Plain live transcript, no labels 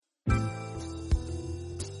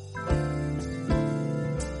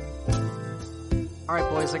All right,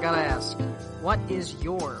 boys, I gotta ask, what is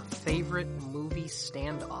your favorite movie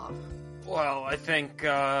standoff? Well, I think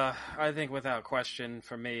without question,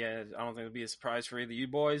 for me, I don't think it'll be a surprise for either of you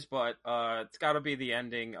boys, but it's got to be the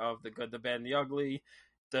ending of The Good, the Bad, and the Ugly,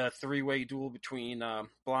 the three-way duel between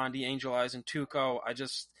Blondie, Angel Eyes, and Tuco.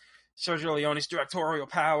 Sergio Leone's directorial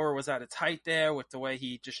power was at its height there with the way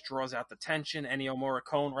he just draws out the tension. Ennio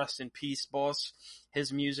Morricone, rest in peace, boss.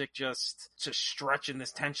 His music just stretching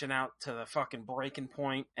this tension out to the fucking breaking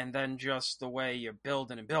point, and then just the way you're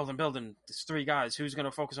building and building and building. There's three guys. Who's going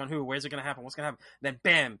to focus on who? Where's it going to happen? What's going to happen? Then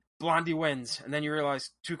bam, Blondie wins, and then you realize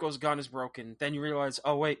Tuco's gun is broken. Then you realize,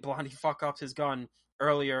 oh wait, Blondie fucked up his gun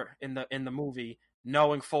earlier in the movie,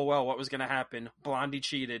 knowing full well what was going to happen. Blondie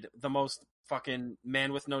cheated. The most fucking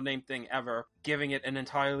man with no name thing ever, giving it an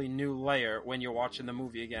entirely new layer when you're watching the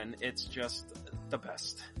movie again. It's just the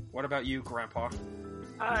best. What about you, Grandpa?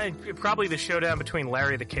 Probably the showdown between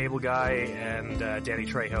Larry the Cable Guy and Danny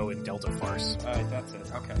Trejo in Delta Farce. That's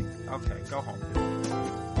it. Okay, go home.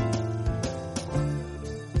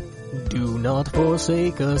 Do not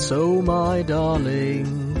forsake us, oh my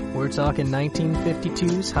darling. We're talking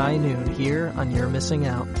 1952's High Noon here on You're Missing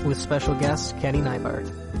Out with special guest Kenny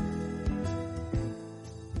Neibart.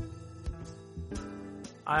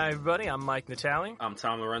 Hi everybody, I'm Mike Natali. I'm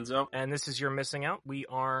Tom Lorenzo. And this is You're Missing Out. We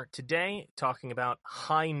are today talking about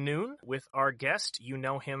High Noon with our guest. You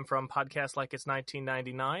know him from podcasts like It's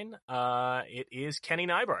 1999. It is Kenny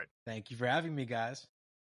Neibart. Thank you for having me, guys.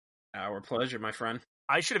 Our pleasure, my friend.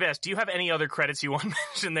 I should have asked, do you have any other credits you want to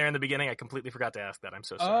mention there in the beginning? I completely forgot to ask that. I'm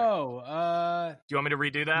so sorry. Oh, do you want me to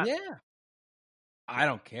redo that? Yeah. I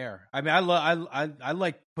don't care. I mean, I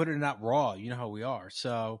like putting it out raw. You know how we are.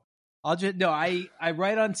 So I'll just I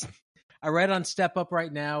write on Step Up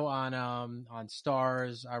right now on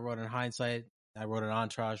Stars. I wrote on Hindsight. I wrote on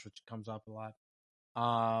Entourage, which comes up a lot.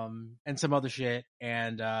 And some other shit.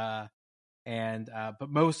 And but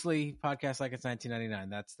mostly podcasts like It's 1999.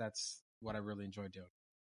 That's what I really enjoy doing.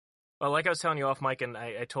 Well, like I was telling you off mic, and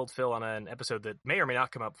I told Phil on an episode that may or may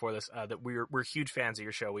not come up for this, that we're huge fans of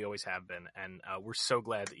your show. We always have been, and we're so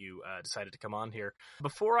glad that you decided to come on here.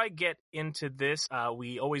 Before I get into this,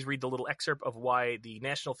 we always read the little excerpt of why the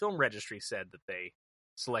National Film Registry said that they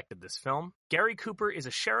selected this film. Gary Cooper is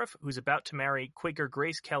a sheriff who's about to marry Quaker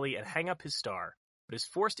Grace Kelly and hang up his star, but is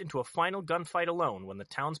forced into a final gunfight alone when the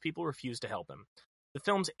townspeople refuse to help him. The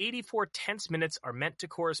film's 84 tense minutes are meant to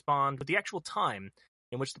correspond with the actual time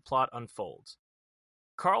in which the plot unfolds.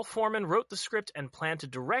 Carl Foreman wrote the script and planned to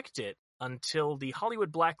direct it until the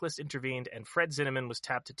Hollywood blacklist intervened and Fred Zinnemann was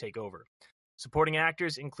tapped to take over. Supporting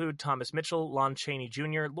actors include Thomas Mitchell, Lon Chaney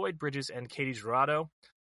Jr., Lloyd Bridges, and Katie Girardo.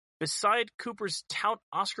 Beside Cooper's tout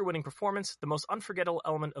Oscar-winning performance, the most unforgettable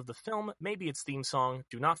element of the film may be its theme song,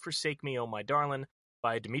 Do Not Forsake Me, Oh My Darlin',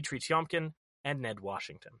 by Dmitri Tiomkin and Ned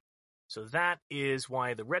Washington. So that is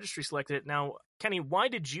why the registry selected it. Now, Kenny, why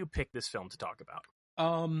did you pick this film to talk about?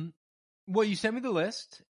 Well, you sent me the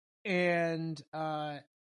list, and as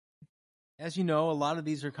you know, a lot of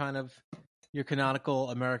these are kind of your canonical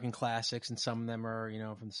American classics, and some of them are, you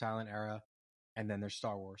know, from the silent era, and then there's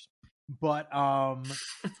Star Wars. But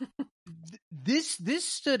this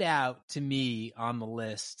stood out to me on the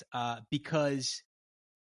list because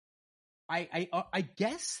I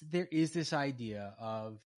guess there is this idea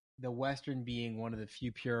of the Western being one of the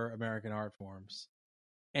few pure American art forms.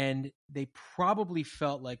 And they probably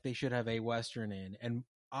felt like they should have a Western in. And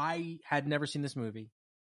I had never seen this movie.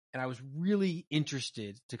 And I was really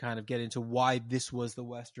interested to kind of get into why this was the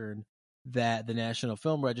Western that the National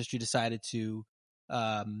Film Registry decided to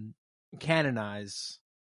canonize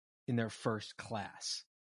in their first class.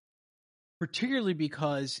 Particularly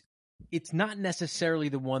because it's not necessarily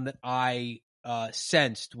the one that I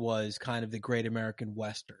sensed was kind of the great American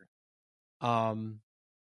Western. Again,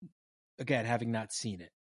 having not seen it.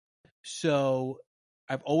 So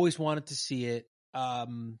I've always wanted to see it.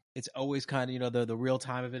 It's always kind of, you know, the real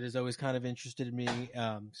time of it has always kind of interested me.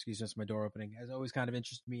 Excuse me, that's my door opening. Has always kind of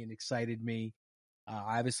interested me and excited me.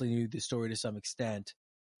 I obviously knew the story to some extent,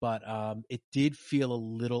 but it did feel a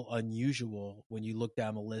little unusual when you look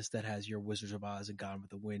down the list that has your Wizards of Oz and Gone with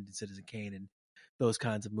the Wind and Citizen Kane and those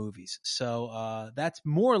kinds of movies. So that's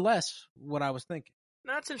more or less what I was thinking.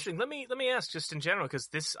 That's interesting. Let me ask just in general, because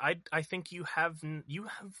this I think you have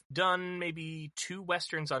done maybe 2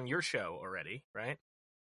 Westerns on your show already, right?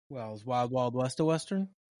 Well, is Wild Wild West a Western?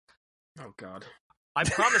 Oh God! I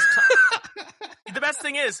promised Tom. The best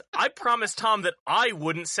thing is, I promised Tom that I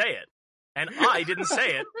wouldn't say it, and I didn't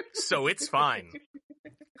say it, so it's fine.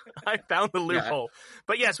 I found the loophole. Yeah.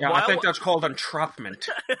 But yes, I think that's called entrapment.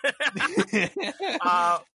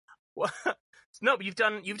 No, but you've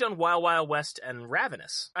done Wild Wild West and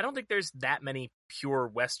Ravenous. I don't think there's that many pure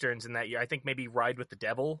westerns in that year. I think maybe Ride with the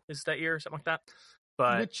Devil is that year or something like that.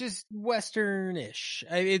 But which is western-ish.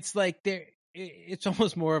 It's like it's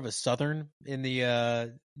almost more of a southern in the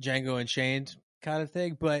Django Unchained kind of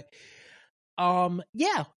thing. But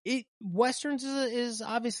yeah, westerns is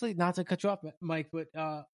obviously, not to cut you off, Mike, but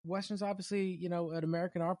westerns obviously, an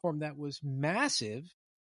American art form that was massive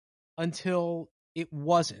until it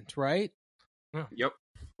wasn't, right? yeah. Yep.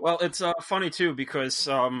 Well, it's funny too because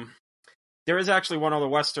there is actually one other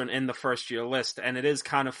western in the first year list, and it is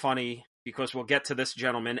kind of funny because we'll get to this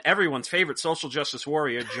gentleman, everyone's favorite social justice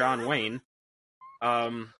warrior, John Wayne.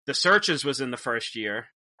 The Searchers was in the first year.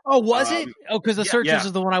 Oh, was it? Oh, because the Searchers yeah.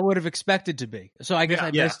 is the one I would have expected to be. So I guess I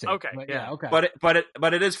missed it. Okay, But, yeah. okay.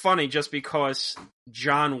 But it is funny just because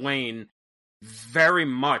John Wayne very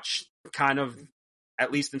much kind of,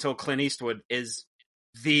 at least until Clint Eastwood, is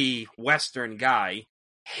the Western guy,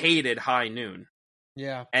 hated High Noon.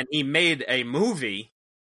 Yeah. And he made a movie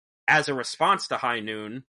as a response to High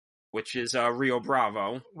Noon, which is Rio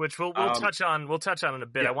Bravo, which we'll touch on. We'll touch on in a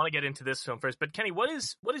bit. Yeah. I want to get into this film first, but Kenny, what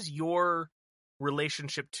is your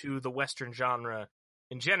relationship to the Western genre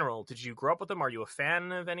in general? Did you grow up with them? Are you a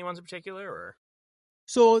fan of anyone's in particular, or?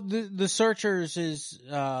 So the Searchers is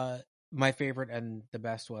my favorite and the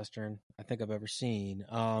best Western I think I've ever seen.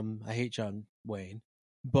 I hate John Wayne,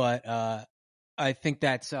 but I think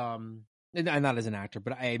that's and not as an actor,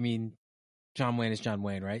 but I mean John Wayne is John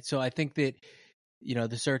Wayne, right? So I think that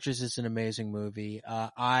The Searchers is an amazing movie.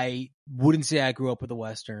 I wouldn't say I grew up with the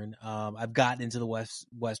Western. I've gotten into the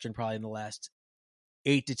Western probably in the last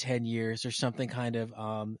 8 to 10 years or something kind of.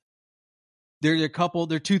 There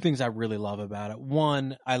are two things I really love about it.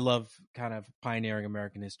 One, I love kind of pioneering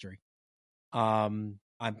American history. I'm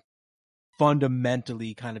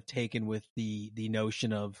fundamentally kind of taken with the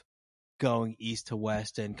notion of going east to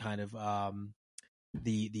west and kind of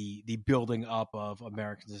the building up of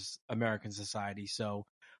American society. So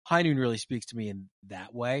High Noon really speaks to me in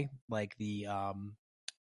that way, like the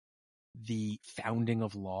founding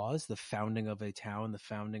of laws, the founding of a town, the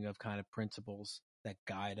founding of kind of principles that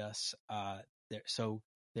guide us. So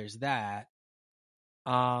there's that.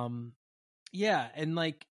 Yeah, and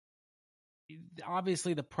like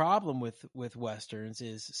obviously the problem with westerns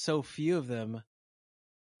is so few of them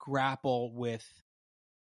grapple with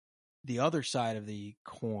the other side of the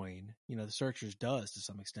coin. The Searchers does to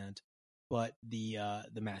some extent, but the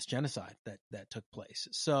mass genocide that took place.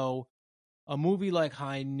 So a movie like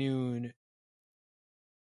High Noon,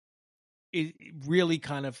 it really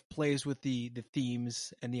kind of plays with the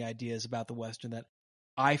themes and the ideas about the Western that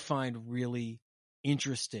I find really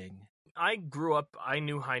interesting. I grew up. I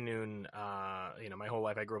knew High Noon. My whole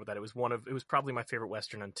life I grew up with that. It was probably my favorite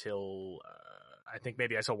Western until I think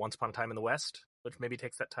maybe I saw Once Upon a Time in the West, which maybe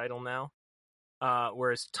takes that title now.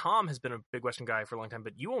 Whereas Tom has been a big Western guy for a long time,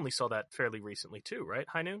 but you only saw that fairly recently too, right?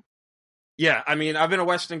 High Noon? Yeah, I mean, I've been a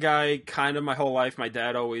Western guy kind of my whole life. My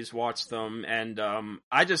dad always watched them, and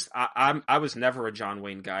I was never a John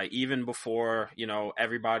Wayne guy, even before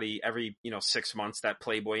every 6 months that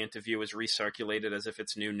Playboy interview is recirculated as if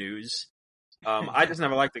it's new news. I just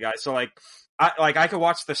never liked the guy. So I could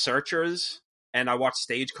watch The Searchers, and I watched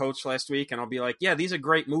Stagecoach last week, and I'll be like, yeah, these are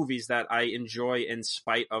great movies that I enjoy in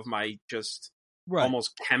spite of my just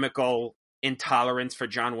almost chemical intolerance for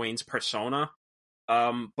John Wayne's persona.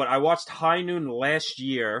 But I watched High Noon last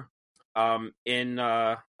year in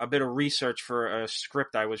a bit of research for a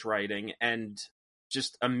script I was writing, and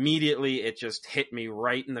just immediately it just hit me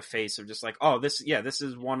right in the face of just like, oh, this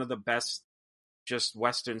is one of the best just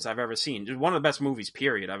Westerns I've ever seen. Just one of the best movies,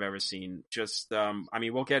 period, I've ever seen. Just, I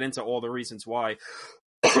mean, we'll get into all the reasons why,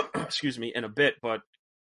 excuse me, in a bit, but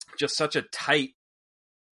just such a tight,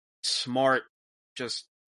 smart, just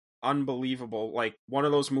unbelievable, like one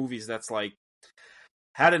of those movies that's like,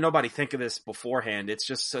 how did nobody think of this beforehand? It's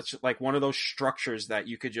just such like one of those structures that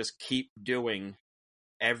you could just keep doing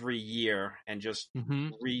every year and just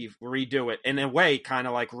redo it in a way, kind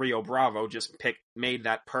of like Rio Bravo just made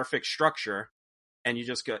that perfect structure, and you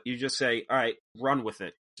just say, all right, run with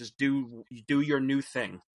it, just do your new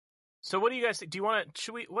thing. So what do you guys think? What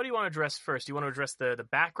do you want to address first? Do you want to address the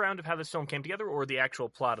background of how this film came together, or the actual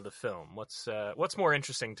plot of the film? What's more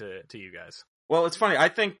interesting to you guys? Well, it's funny. I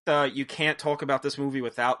think you can't talk about this movie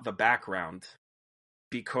without the background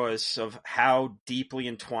because of how deeply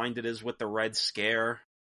entwined it is with the Red Scare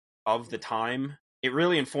of the time. It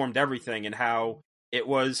really informed everything, and how it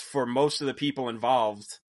was, for most of the people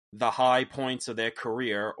involved, the high points of their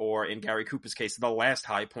career, or in Gary Cooper's case, the last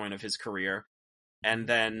high point of his career. And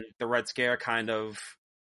then the Red Scare kind of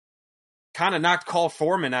kind of knocked Carl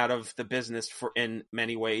Foreman out of the business in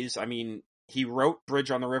many ways. I mean, he wrote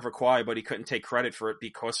Bridge on the River Kwai, but he couldn't take credit for it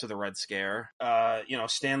because of the Red Scare.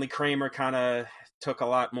 Stanley Kramer kind of took a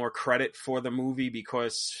lot more credit for the movie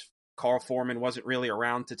because Carl Foreman wasn't really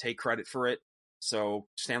around to take credit for it. So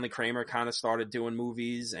Stanley Kramer kind of started doing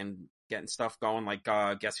movies and getting stuff going, like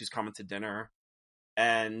Guess Who's Coming to Dinner.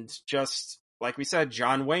 And just, like we said,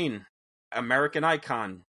 John Wayne, American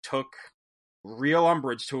icon, took real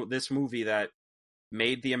umbrage to this movie that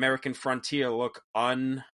made the American frontier look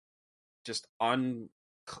just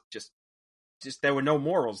there were no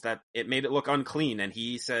morals, that it made it look unclean, and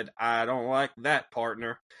he said, I don't like that,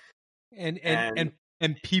 partner. And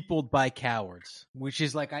peopled by cowards, which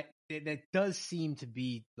is like that does seem to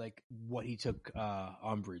be like what he took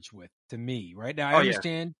umbrage with, to me. Right now,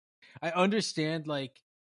 I understand like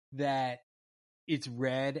that it's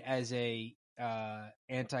read as a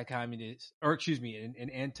anti-communist, or excuse me,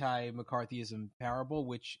 an anti-McCarthyism parable,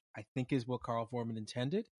 which I think is what Carl Foreman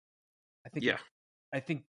intended. I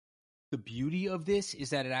think the beauty of this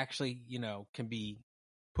is that it actually, can be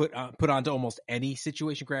put onto almost any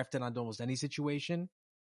situation, grafted onto almost any situation,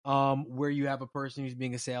 where you have a person who's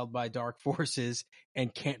being assailed by dark forces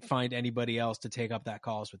and can't find anybody else to take up that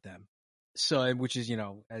cause with them. So, which is,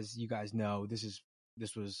 as you guys know, this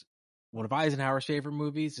was one of Eisenhower's favorite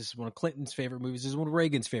movies. This is one of Clinton's favorite movies. This is one of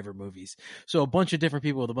Reagan's favorite movies. So a bunch of different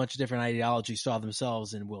people with a bunch of different ideologies saw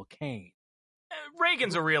themselves in Will Kane.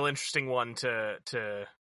 Reagan's a real interesting one to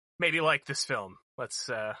maybe like this film. Let's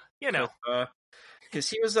because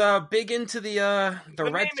he was big into the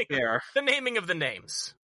Red Scare, the naming of the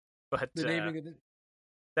names, but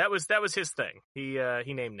that was his thing. He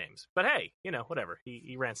named names, but hey, whatever.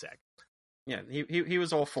 He ransacked. Yeah, he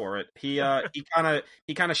was all for it. He kind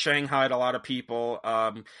of shanghaied a lot of people.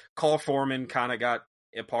 Carl Foreman kind of got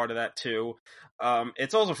a part of that too.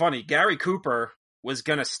 It's also funny. Gary Cooper was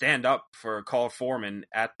gonna stand up for Carl Foreman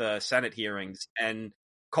at the Senate hearings, and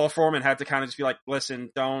Carl Foreman had to kind of just be like,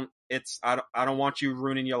 "Listen, I don't want you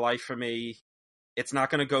ruining your life for me. It's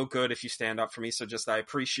not gonna go good if you stand up for me. So I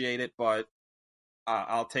appreciate it, but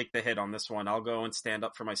I'll take the hit on this one. I'll go and stand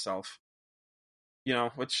up for myself."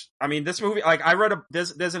 Which, I mean, this movie, like, I read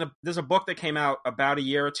there's a book that came out about a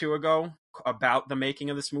year or two ago about the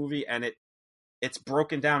making of this movie, and it's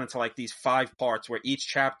broken down into like these 5 parts where each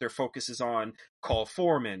chapter focuses on Carl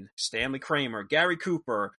Foreman, Stanley Kramer, Gary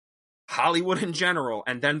Cooper, Hollywood in general,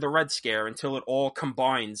 and then the Red Scare, until it all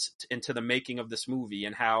combines into the making of this movie,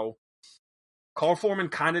 and how Carl Foreman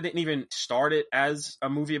kind of didn't even start it as a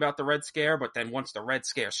movie about the Red Scare, but then once the Red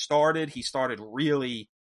Scare started, he started really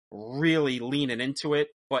leaning into it,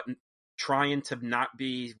 but trying to not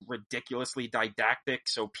be ridiculously didactic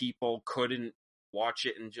so people couldn't watch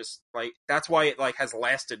it, and just like, that's why it like has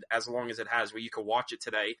lasted as long as it has, where you could watch it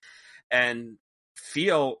today and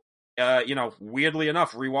feel weirdly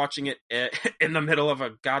enough, rewatching it in the middle of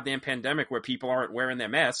a goddamn pandemic where people aren't wearing their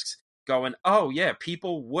masks, going, oh yeah,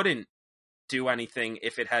 people wouldn't do anything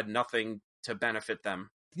if it had nothing to benefit them.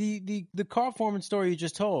 The Carl Foreman story you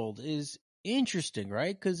just told is interesting,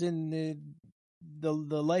 right? Because in the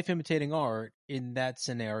life imitating art, in that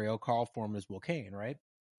scenario, Carl Foreman is Will Kane, right?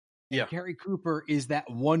 And Gary Cooper is that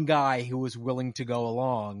one guy who was willing to go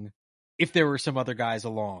along if there were some other guys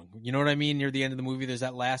along. You know what I mean? Near the end of the movie, there's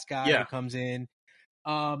that last guy who comes in.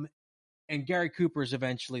 And Gary Cooper's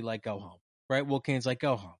eventually like, go home, right? Will Kane's like,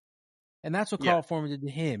 go home. And that's what Carl Foreman did to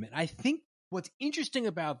him. And I think what's interesting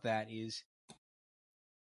about that is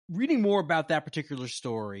reading more about that particular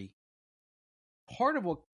story. Part of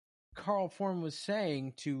what Carl Foreman was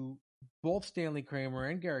saying to both Stanley Kramer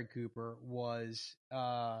and Gary Cooper was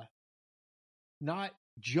not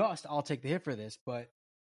just, I'll take the hit for this, but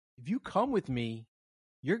if you come with me,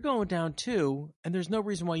 you're going down too, and there's no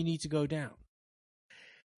reason why you need to go down.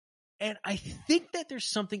 And I think that there's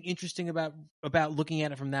something interesting about looking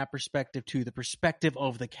at it from that perspective too, the perspective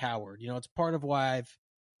of the coward. It's part of why I've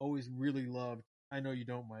always really loved, I know you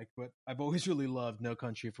don't, Mike, but I've always really loved No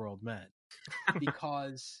Country for Old Men.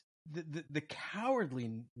 Because the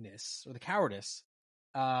cowardliness or the cowardice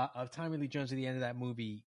of Tommy Lee Jones at the end of that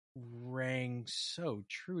movie rang so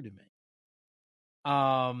true to me.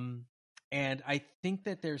 And I think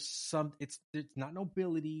that there's it's not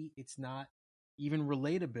nobility, it's not even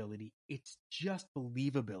relatability, it's just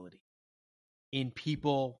believability in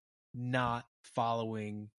people not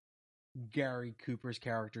following Gary Cooper's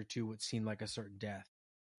character to what seemed like a certain death.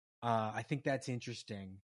 I think that's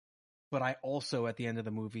interesting. But I also, at the end of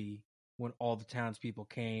the movie, when all the townspeople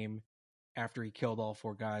came after he killed all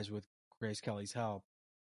 4 guys with Grace Kelly's help,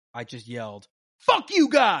 I just yelled, fuck you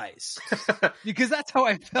guys, because that's how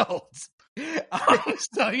I felt.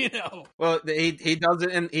 So well, he does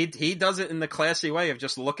it, and he does it in the classy way of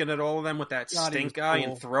just looking at all of them with that God, stink eye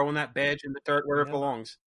cool. and throwing that badge in the dirt where it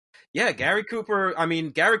belongs. Yeah, Gary Cooper. I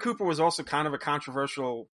mean, Gary Cooper was also kind of a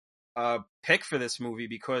controversial pick for this movie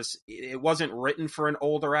because it wasn't written for an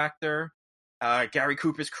older actor. Gary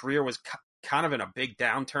Cooper's career was kind of in a big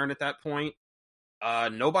downturn at that point.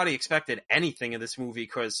 Nobody expected anything in this movie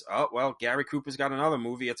because, oh, well, Gary Cooper's got another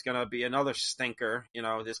movie. It's going to be another stinker.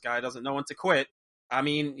 This guy doesn't know when to quit. I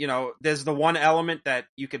mean, there's the one element that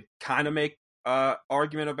you could kind of make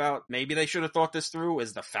argument about. Maybe they should have thought this through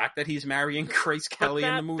is the fact that he's marrying Grace Kelly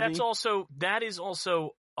in the movie. That is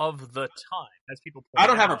also of the time, as people point I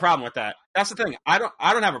don't out. have a problem with that. That's the thing. I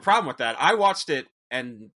don't have a problem with that. I watched it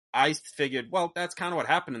and I figured, well, that's kind of what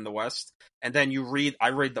happened in the West. And then I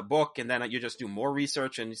read the book, and then you just do more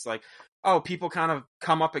research, and it's like, oh, people kind of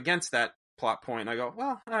come up against that plot point. And I go,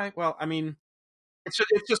 well, all right, well, I mean, it's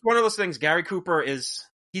just one of those things. Gary Cooper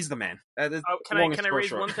he's the man. Can I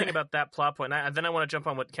raise one thing about that plot point? Then I want to jump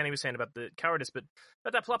on what Kenny was saying about the cowardice, but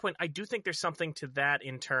about that plot point, I do think there's something to that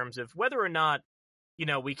in terms of whether or not,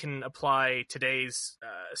 we can apply today's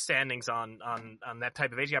standings on that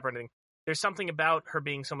type of age gap or anything. There's something about her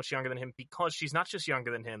being so much younger than him because she's not just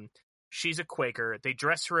younger than him. She's a Quaker. They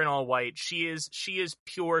dress her in all white. She is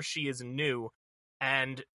pure. She is new.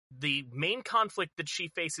 And the main conflict that she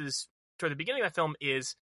faces toward the beginning of that film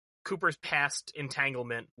is Cooper's past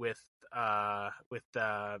entanglement with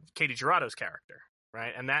Katie Jurato's character,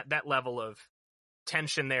 right? And that level of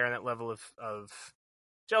tension there and that level of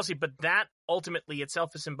jealousy. But that ultimately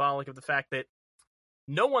itself is symbolic of the fact that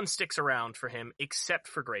no one sticks around for him except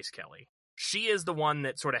for Grace Kelly. She is the one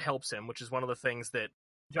that sort of helps him, which is one of the things that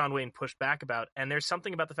John Wayne pushed back about. And there's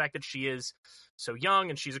something about the fact that she is so young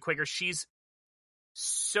and she's a Quaker. She's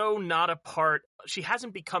so not a part. She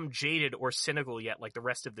hasn't become jaded or cynical yet like the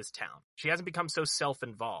rest of this town. She hasn't become so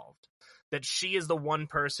self-involved that she is the one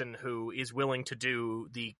person who is willing to do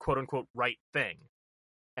the quote-unquote right thing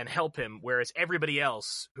and help him, whereas everybody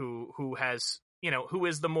else who has... who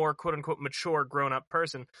is the more quote-unquote mature, grown-up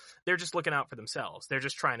person, they're just looking out for themselves. They're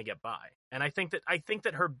just trying to get by. And I think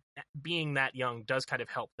that her being that young does kind of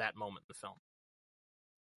help that moment in the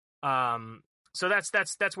film. So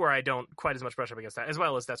that's where I don't quite as much brush up against that, as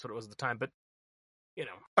well as that's what it was at the time. But,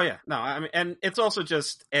 Oh, yeah. No, I mean, and it's also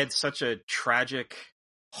just adds such a tragic,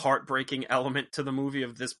 heartbreaking element to the movie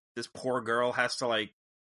of this poor girl has to,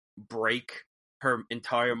 break her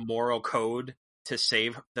entire moral code to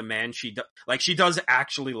save the man she does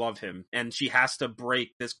actually love him, and she has to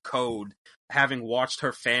break this code having watched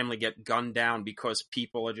her family get gunned down because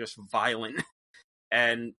people are just violent.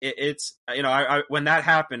 And it's I when that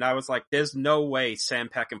happened, I was like, there's no way Sam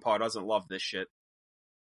Peckinpah doesn't love this shit.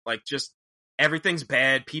 Just everything's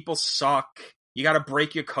bad, people suck, you gotta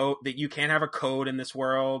break your code, that you can't have a code in this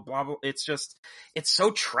world, blah blah. It's so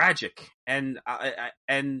tragic, and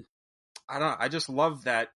I don't know, I just love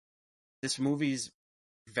that this movie's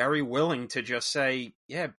very willing to just say,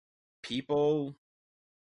 yeah, people,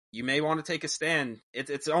 you may want to take a stand.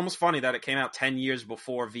 It's almost funny that it came out 10 years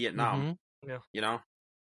before Vietnam. Mm-hmm. Yeah.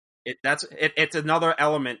 It's another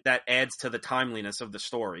element that adds to the timeliness of the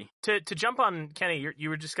story. To jump on, Kenny, you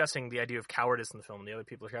were discussing the idea of cowardice in the film and the other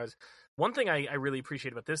people are cowards. One thing I really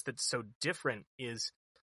appreciate about this that's so different is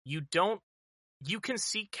you can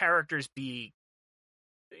see characters be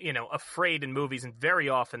afraid in movies, and very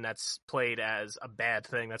often that's played as a bad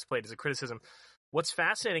thing, that's played as a criticism. What's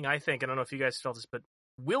fascinating, I think, I don't know if you guys felt this, but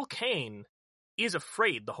Will Kane is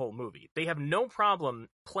afraid the whole movie. They have no problem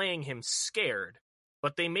playing him scared,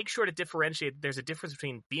 but they make sure to differentiate. There's a difference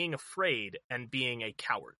between being afraid and being a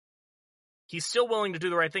coward. He's still willing to do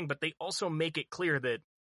the right thing, but they also make it clear that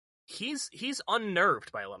he's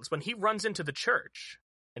unnerved by a lot of this. When he runs into the church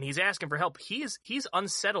and he's asking for help, he's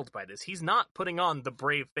unsettled by this. He's not putting on the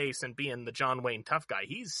brave face and being the John Wayne tough guy.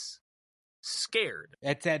 He's scared.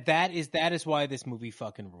 That is why this movie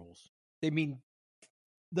fucking rules. I mean,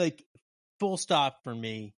 full stop for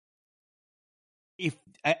me. If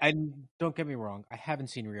I don't get me wrong, I haven't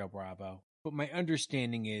seen Rio Bravo, but my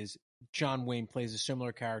understanding is John Wayne plays a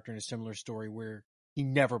similar character in a similar story where he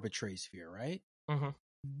never betrays fear, right? Mm-hmm.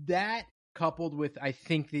 That coupled with, I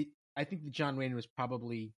think that John Wayne was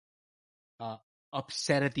probably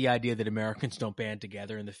upset at the idea that Americans don't band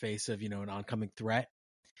together in the face of an oncoming threat,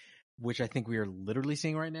 which I think we are literally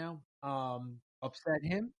seeing right now. Upset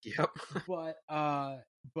him. Yep.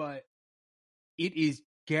 But it is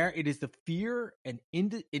the fear and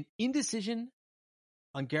indecision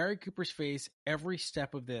on Gary Cooper's face every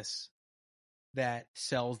step of this that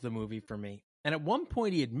sells the movie for me. And at one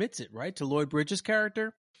point, he admits it, right, to Lloyd Bridges'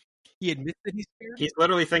 character. He admits that he's scared. He's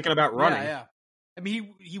literally thinking about running. Yeah. I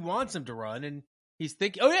mean, he wants him to run, and he's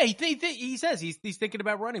thinking. Oh yeah, he says he's thinking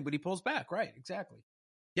about running, but he pulls back. Right, exactly.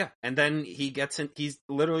 Yeah, and then he gets in. He's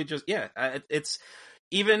literally just it's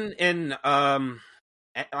even in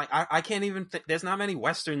I can't even. There's not many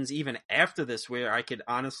westerns even after this where I could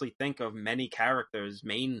honestly think of many characters,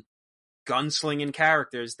 main gunslinging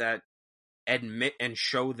characters that admit and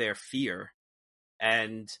show their fear,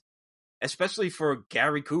 and especially for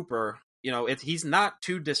Gary Cooper, he's not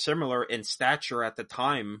too dissimilar in stature at the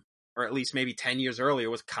time, or at least maybe 10 years earlier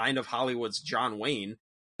was kind of Hollywood's John Wayne,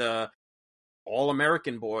 the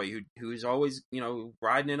all-American boy who's always,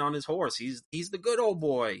 riding in on his horse. He's the good old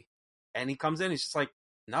boy. And he comes in, he's just like,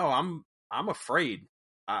 no, I'm afraid.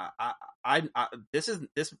 I'm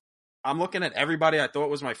looking at everybody I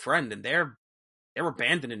thought was my friend, and they're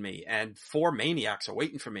abandoning me, and 4 maniacs are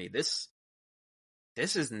waiting for me. This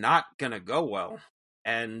is not gonna go well.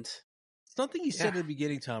 And something you said at the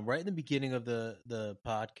beginning, Tom, right in the beginning of the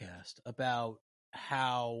podcast, about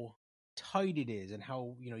how tight it is and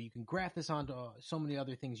how you can graft this onto so many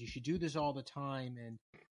other things. You should do this all the time, and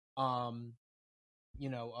how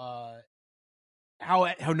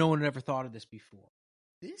no one had ever thought of this before.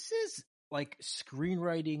 This is like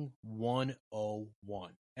screenwriting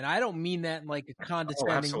 101, and I don't mean that in like a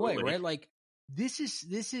condescending way, right? Like this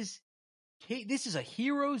is a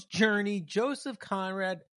hero's journey, Joseph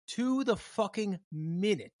Conrad to the fucking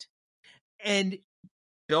minute, and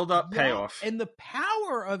build up, payoff, and the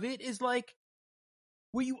power of it is like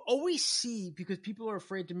what you always see, because people are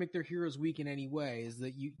afraid to make their heroes weak in any way, is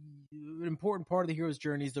that an important part of the hero's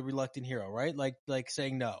journey is the reluctant hero, right? Like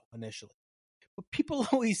saying no initially, but people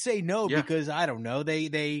always say no because I don't know,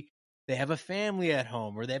 they have a family at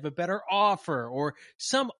home, or they have a better offer, or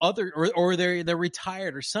some other, or they're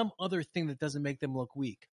retired, or some other thing that doesn't make them look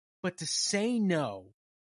weak. But to say no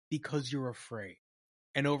because you're afraid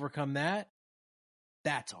and overcome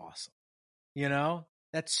that's awesome.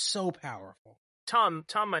 That's so powerful. Tom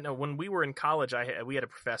might know, when we were in college, we had a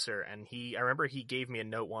professor, and I remember he gave me a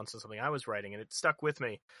note once on something I was writing, and it stuck with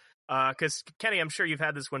me. Because Kenny, I'm sure you've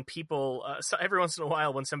had this when people, every once in a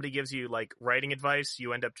while, when somebody gives you like writing advice,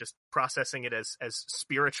 you end up just processing it as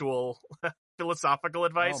spiritual, philosophical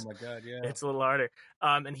advice. Oh my God, yeah. It's a little harder.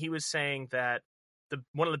 And he was saying that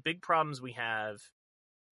one of the big problems we have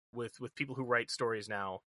with people who write stories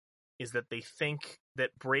now is that they think that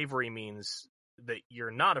bravery means that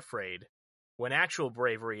you're not afraid, when actual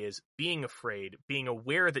bravery is being afraid, being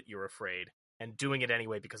aware that you're afraid, and doing it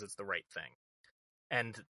anyway because it's the right thing.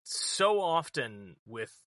 And so often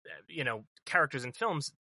with, characters in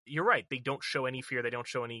films, you're right, they don't show any fear, they don't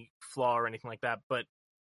show any flaw or anything like that. But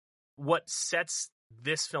what sets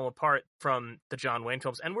this film apart from the John Wayne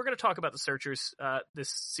films, and we're going to talk about The Searchers this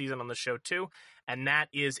season on the show too, and that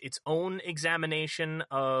is its own examination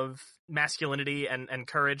of masculinity and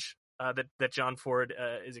courage that John Ford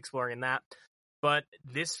is exploring in that. But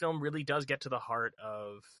this film really does get to the heart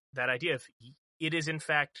of that idea of, it is in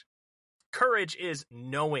fact, courage is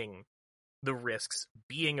knowing the risks,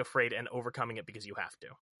 being afraid, and overcoming it because you have to,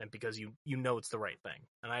 and because you know it's the right thing.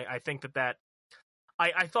 And I think that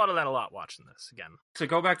I thought of that a lot watching this again. To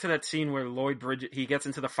go back to that scene where he gets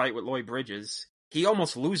into the fight with Lloyd Bridges, he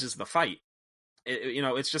almost loses the fight.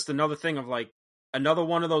 It's just another thing of like, another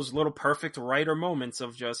one of those little perfect writer moments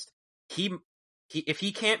of just, if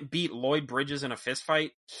he can't beat Lloyd Bridges in a fist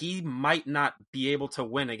fight, he might not be able to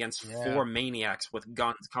win against 4 maniacs with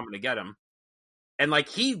guns coming to get him. And like,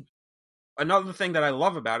 another thing that I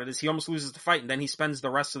love about it is he almost loses the fight, and then he spends the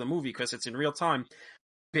rest of the movie, because it's in real time,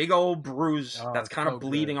 big old bruise that's kind of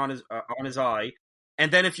bleeding on his eye.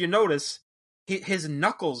 And then if you notice, his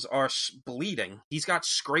knuckles are bleeding. He's got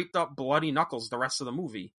scraped up bloody knuckles the rest of the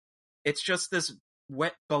movie. It's just this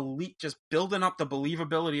wet belief, just building up the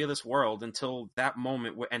believability of this world until that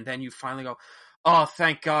moment, and then you finally go, oh,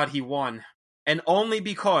 thank God he won. And only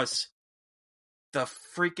because the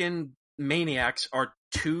freaking maniacs are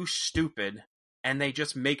too stupid, and they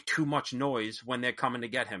just make too much noise when they're coming to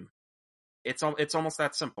get him. It's almost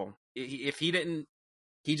that simple. If he didn't,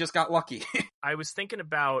 he just got lucky. I was thinking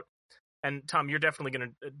about, and Tom, you're definitely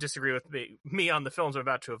going to disagree with me on the films I'm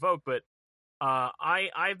about to evoke, but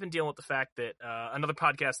I've been dealing with the fact that another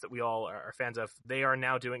podcast that we all are fans of, they are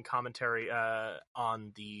now doing commentary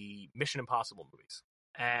on the Mission Impossible movies.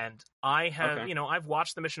 And I have, I've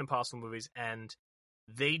watched the Mission Impossible movies, and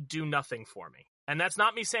they do nothing for me. And that's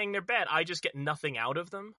not me saying they're bad. I just get nothing out of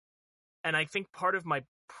them. And I think part of my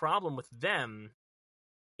problem with them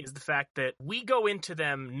is the fact that we go into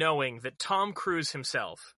them knowing that Tom Cruise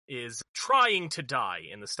himself is trying to die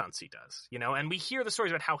in the stunts he does, and we hear the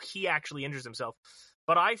stories about how he actually injures himself.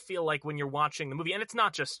 But I feel like when you're watching the movie, and it's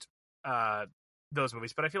not just those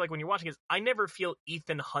movies, but I feel like when you're watching it, I never feel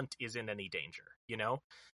Ethan Hunt is in any danger,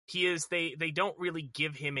 He is, they don't really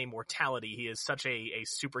give him a mortality. He is such a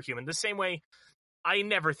superhuman. The same way I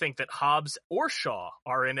never think that Hobbs or Shaw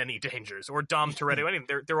are in any dangers, or Dom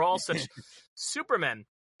Toretto. They're all such supermen.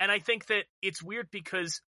 And I think that it's weird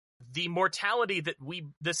because the mortality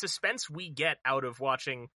the suspense we get out of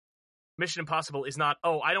watching Mission Impossible is not,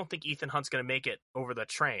 I don't think Ethan Hunt's going to make it over the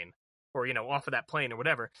train or, off of that plane or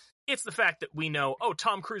whatever. It's the fact that we know,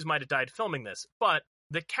 Tom Cruise might have died filming this, but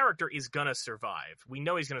the character is going to survive. We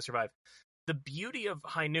know he's going to survive. The beauty of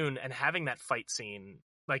High Noon and having that fight scene,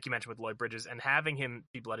 like you mentioned with Lloyd Bridges, and having him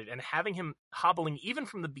be bloodied and having him hobbling even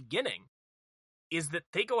from the beginning, is that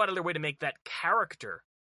they go out of their way to make that character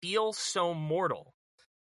feel so mortal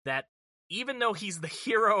that even though he's the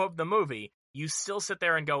hero of the movie, you still sit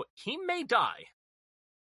there and go, he may die.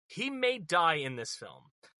 He may die in this film.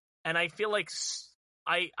 And I feel like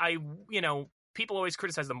people always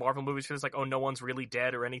criticize the Marvel movies for this, like, no one's really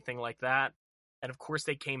dead or anything like that. And of course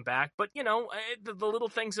they came back, but the little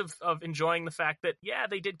things of enjoying the fact that, yeah,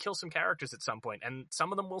 they did kill some characters at some point, and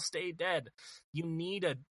some of them will stay dead. You need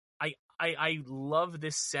I love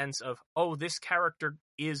this sense of, this character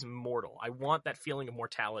is mortal. I want that feeling of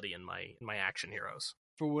mortality in my action heroes.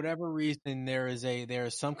 For whatever reason, there is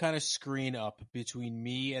some kind of screen up between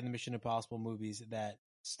me and the Mission Impossible movies that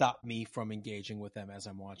stop me from engaging with them as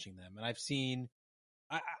I'm watching them. And I've seen,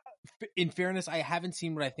 in fairness, I haven't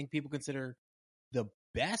seen what I think people consider the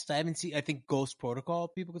best. I think Ghost Protocol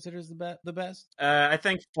people consider is the best. I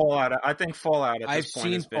think Fallout at this point I've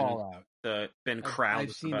seen Fallout. Been crowned.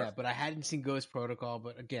 I've seen that, but I hadn't seen Ghost Protocol.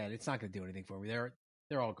 But again, it's not going to do anything for me. They're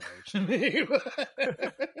all garbage.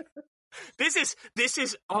 This is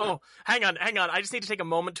hang on. I just need to take a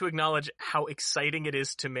moment to acknowledge how exciting it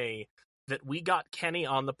is to me that we got Kenny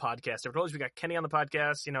on the podcast. I told you we got Kenny on the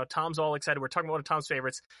podcast. Tom's all excited. We're talking about one of Tom's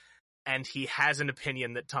favorites, and he has an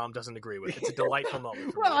opinion that Tom doesn't agree with. It's a delightful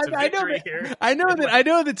moment. Well, I know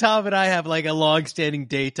that Tom and I have like a long-standing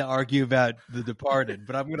date to argue about The Departed,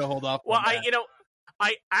 but I'm going to hold off. Well,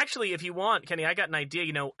 I actually, if you want, Kenny, I got an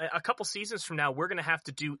idea. A couple seasons from now, we're going to have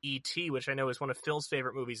to do E.T., which I know is one of Phil's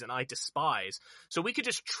favorite movies, and I despise. So we could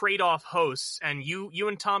just trade off hosts, and you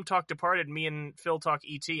and Tom talk Departed, me and Phil talk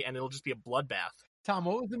E.T., and it'll just be a bloodbath. Tom,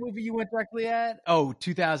 what was the movie you went directly at?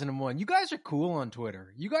 2001. You guys are cool on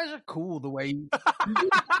Twitter. You guys are cool the way you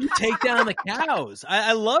take down the cows.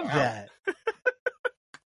 I love that.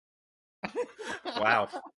 Wow.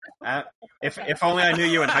 If only I knew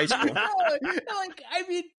you in high school.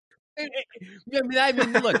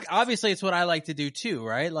 Look, obviously it's what I like to do too,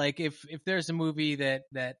 right? Like if there's a movie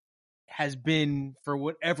that has been, for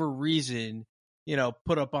whatever reason,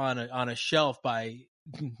 put up on a shelf by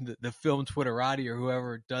the film Twitterati or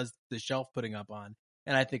whoever does the shelf putting up on,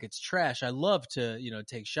 and I think it's trash, I love to,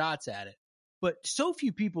 take shots at it. But so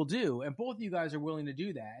few people do, and both of you guys are willing to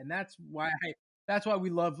do that, and that's why we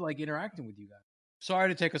love like interacting with you guys. Sorry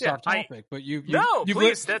to take us off topic, but you've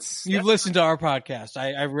listened to our podcast.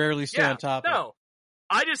 I rarely stay on topic. No,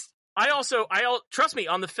 trust me,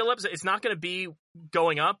 on the Phil episode, it's not going to be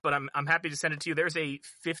going up, but I'm happy to send it to you. There's a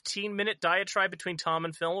 15-minute diatribe between Tom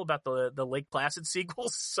and Phil about the Lake Placid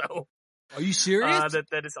sequels. So, are you serious?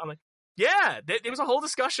 That is on the. Yeah, there was a whole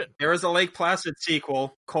discussion. There is a Lake Placid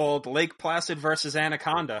sequel called Lake Placid versus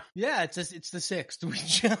Anaconda. Yeah, it's the 6th.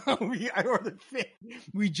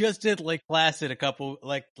 We just did Lake Placid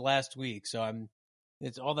last week, so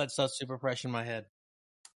it's all that stuff super fresh in my head.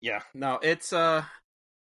 Yeah, no, it's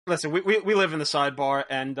listen, we live in the sidebar,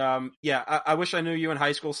 and I wish I knew you in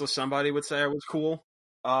high school so somebody would say I was cool.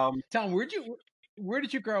 Tom, where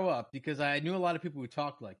did you grow up? Because I knew a lot of people who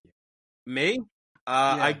talked like you. Me?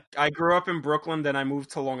 I grew up in Brooklyn, then I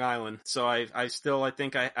moved to Long Island. So I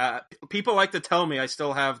think people like to tell me I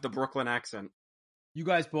still have the Brooklyn accent. You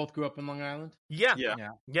guys both grew up in Long Island? Yeah.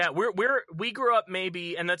 We grew up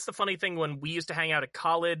maybe, and that's the funny thing when we used to hang out at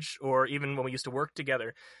college or even when we used to work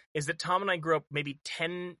together, is that Tom and I grew up maybe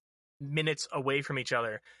 10 minutes away from each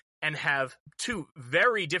other and have two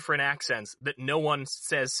very different accents that no one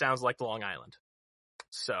says sounds like Long Island.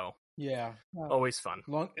 So yeah, always fun.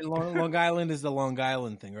 Long Island is the Long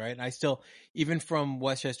Island thing, right? And I still, even from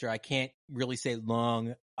Westchester, I can't really say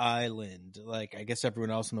Long Island like I guess everyone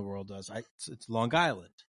else in the world does. It's Long Island.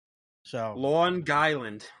 So Long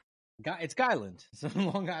Island. It's Guyland. It's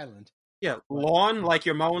Long Island. Yeah, lawn like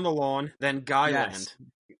you're mowing the lawn. Then Guyland,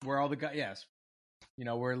 where all the guys.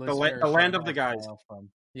 Where the land of the guys. From.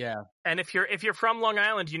 Yeah. And if you're from Long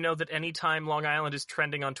Island, you know that anytime Long Island is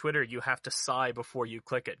trending on Twitter, you have to sigh before you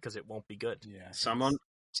click it because it won't be good. Yeah. Someone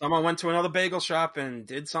went to another bagel shop and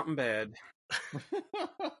did something bad.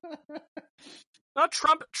 No,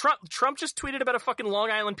 Trump just tweeted about a fucking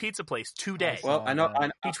Long Island pizza place today. Well, I know.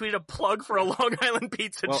 He tweeted a plug for a Long Island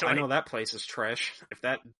pizza joint. I know that place is trash. If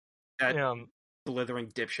that blithering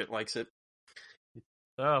dipshit likes it.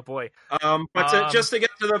 Oh boy. Just to get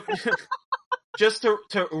to the just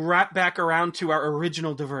to wrap back around to our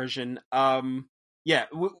original diversion.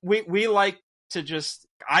 We like to just.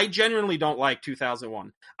 I genuinely don't like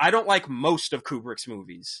 2001. I don't like most of Kubrick's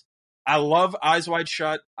movies. I love Eyes Wide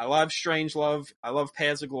Shut. I love Strangelove. I love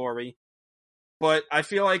Paths of Glory. But I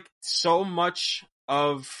feel like so much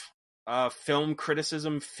of film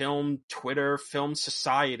criticism, film Twitter, film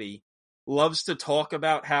society loves to talk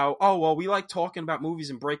about how, oh, well, we like talking about movies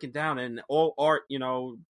and breaking down, and all art,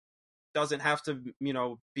 doesn't have to,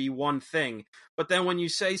 be one thing. But then when you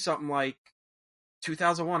say something like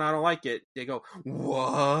 2001, I don't like it, they go,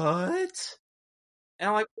 what? And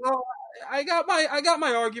I'm like, well, I got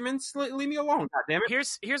my arguments. Leave me alone. God damn it.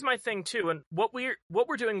 Here's my thing too, and what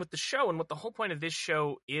we're doing with the show, and what the whole point of this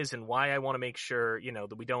show is, and why I want to make sure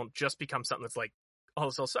that we don't just become something that's like, oh,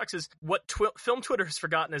 this all sucks. Is what film Twitter has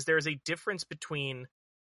forgotten is there is a difference between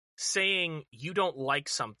saying you don't like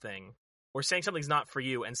something or saying something's not for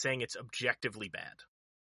you and saying it's objectively bad.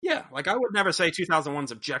 Yeah, like I would never say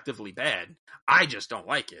 2001's objectively bad. I just don't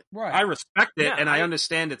like it. Right. I respect it, and I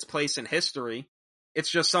understand its place in history. It's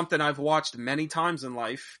just something I've watched many times in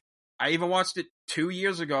life. I even watched it 2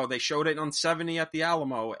 years ago. They showed it on 70 at the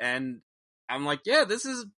Alamo, and I'm like, yeah, this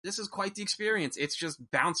is quite the experience. It's just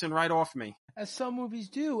bouncing right off me. As some movies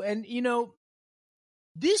do. And,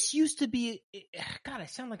 this used to be, God, I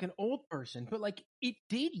sound like an old person, but like it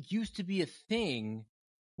did used to be a thing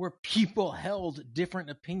where people held different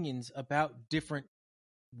opinions about different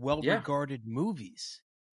well-regarded movies.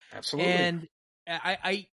 Absolutely. And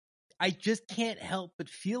I just can't help but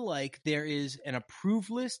feel like there is an approved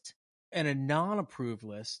list and a non-approved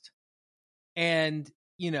list. And,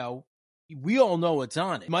 we all know what's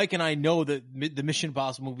on it. Mike and I know that the Mission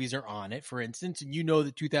Impossible movies are on it, for instance, and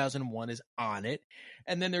that 2001 is on it.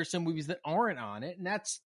 And then there's some movies that aren't on it, and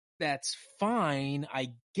that's fine,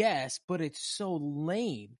 I guess, but it's so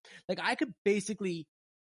lame. Like, I could basically,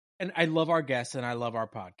 and I love our guests and I love our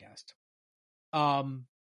podcast.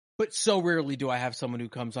 But so rarely do I have someone who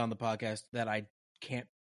comes on the podcast that I can't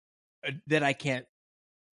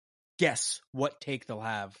guess what take they'll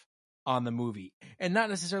have on the movie. And not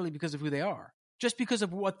necessarily because of who they are, just because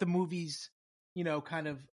of what the movie's, kind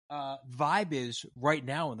of vibe is right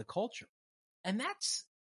now in the culture. And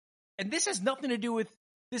this has nothing to do with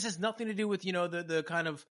the kind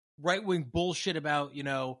of right-wing bullshit about,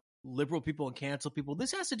 liberal people and cancel people.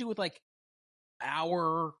 This has to do with like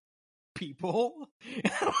our people,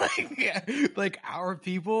 like our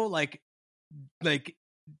people, like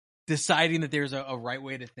deciding that there's a right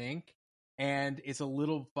way to think, and it's a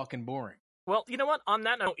little fucking boring. Well, you know what? On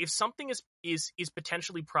that note, if something is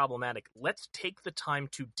potentially problematic, let's take the time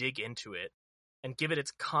to dig into it and give it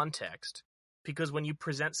its context. Because when you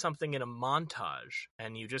present something in a montage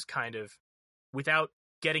and you just kind of, without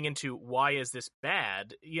getting into why is this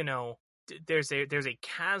bad, there's a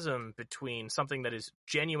chasm between something that is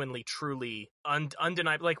genuinely, truly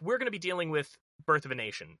undeniable. Like, we're going to be dealing with Birth of a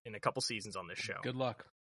Nation in a couple seasons on this show. Good luck.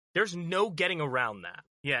 There's no getting around that.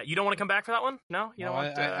 Yeah, you don't want to come back for that one? No? You don't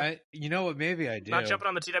want you know what, maybe I do. Not jumping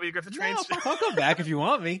on the T.W. Griffith train? No, I'll come back if you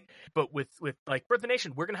want me. But with like Birth of a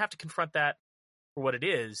Nation, we're going to have to confront that for what it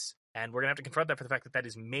is, and we're going to have to confront that for the fact that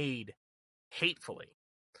is made hatefully.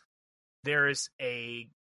 There is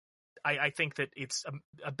I think that it's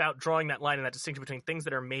about drawing that line and that distinction between things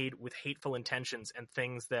that are made with hateful intentions and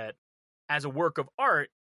things that, as a work of art,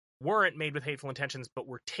 weren't made with hateful intentions, but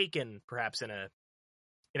were taken perhaps in a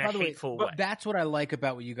hateful way. But that's what I like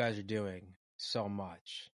about what you guys are doing so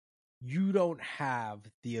much. You don't have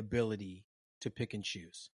the ability to pick and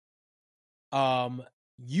choose.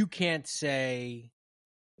 You can't say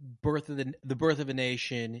the Birth of a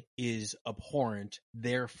Nation is abhorrent,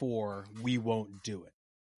 therefore we won't do it.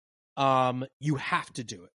 You have to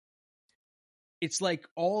do it. It's like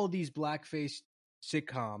all of these blackface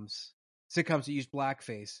sitcoms that use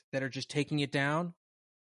blackface that are just taking it down.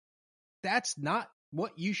 That's not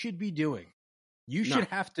what you should be doing. You should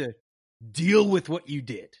have to deal with what you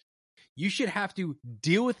did. You should have to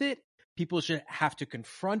deal with it. People should have to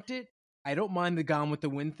confront it. I don't mind the Gone with the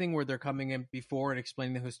Wind thing where they're coming in before and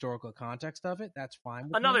explaining the historical context of it. That's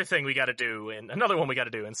fine. Another thing we got to do, and another one we got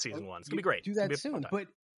to do in season 1. It's gonna be great. Do that soon. But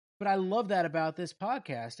But I love that about this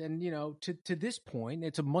podcast. And, to this point,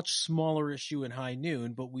 it's a much smaller issue in High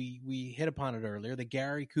Noon, but we hit upon it earlier, the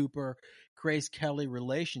Gary Cooper, Grace Kelly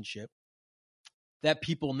relationship that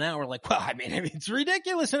people now are like, well, I mean, it's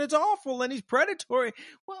ridiculous and it's awful and he's predatory.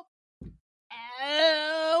 Well,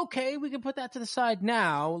 okay, we can put that to the side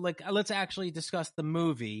now. Like, let's actually discuss the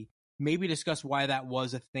movie, maybe discuss why that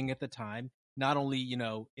was a thing at the time. Not only,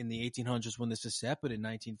 in the 1800s when this is set, but in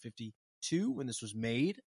 1952 when this was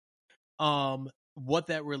made. What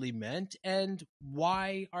that really meant and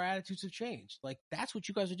why our attitudes have changed. Like, that's what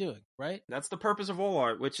you guys are doing, right? That's the purpose of all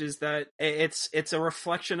art, which is that it's a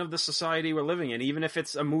reflection of the society we're living in. Even if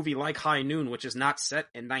it's a movie like High Noon, which is not set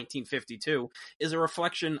in 1952, is a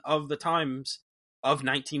reflection of the times of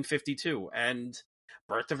 1952. And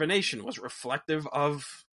Birth of a Nation was reflective of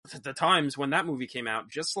the times when that movie came out,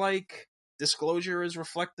 just like Disclosure is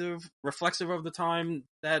reflexive of the time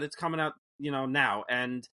that it's coming out, now.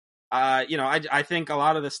 And I think a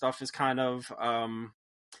lot of this stuff is kind of,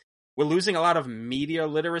 we're losing a lot of media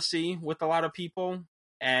literacy with a lot of people,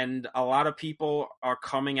 and a lot of people are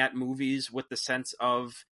coming at movies with the sense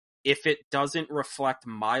of, if it doesn't reflect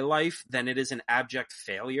my life, then it is an abject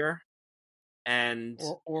failure. And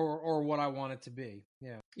or what I want it to be.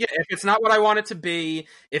 Yeah, if it's not what I want it to be,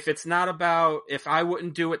 if it's not about, if I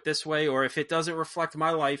wouldn't do it this way, or if it doesn't reflect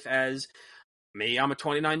my life as me, I'm a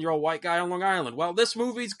 29-year-old white guy on Long Island. Well, this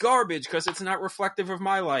movie's garbage because it's not reflective of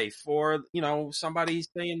my life. Or, somebody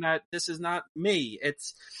saying that this is not me.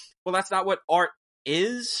 That's not what art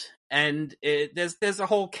is. And there's a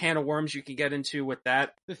whole can of worms you can get into with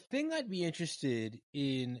that. The thing I'd be interested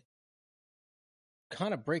in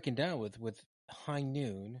kind of breaking down with High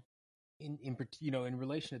Noon, in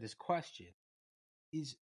relation to this question,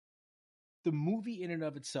 is the movie in and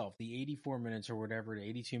of itself, the 84 minutes or whatever, the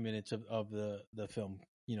 82 minutes of the film,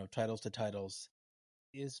 titles to titles,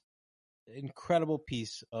 is an incredible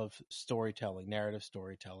piece of storytelling, narrative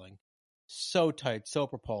storytelling. So tight, so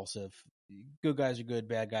propulsive. Good guys are good,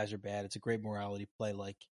 bad guys are bad. It's a great morality play.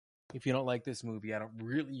 Like, if you don't like this movie,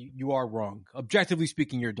 you are wrong. Objectively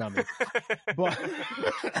speaking, you're a dummy. but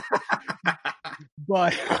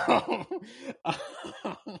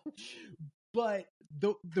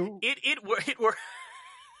it worked.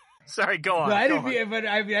 Sorry, go on.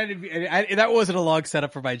 That wasn't a long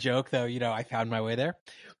setup for my joke, though. I found my way there.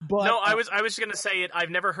 But no, I was going to say it. I've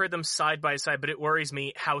never heard them side by side, but it worries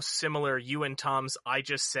me how similar you and Tom's "I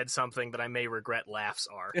just said something that I may regret" laughs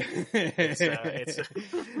are.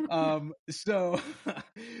 So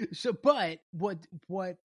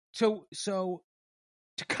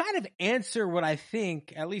to kind of answer what I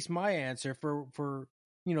think, at least my answer for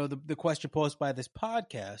the question posed by this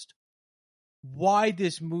podcast, why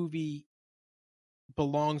this movie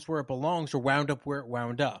belongs where it belongs or wound up where it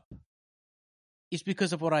wound up, is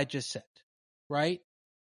because of what I just said, right?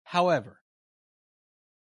 However,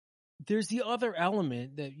 there's the other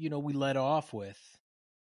element that, we led off with,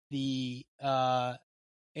 the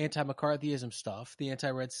anti-McCarthyism stuff, the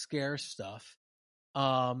anti-Red Scare stuff,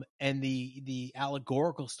 and the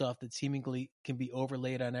allegorical stuff that seemingly can be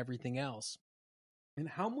overlaid on everything else. And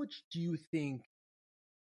how much do you think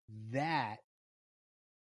that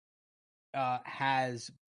has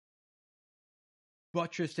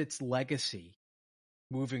buttressed its legacy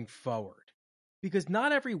moving forward? Because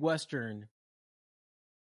not every Western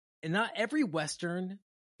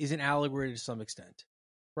is an allegory to some extent,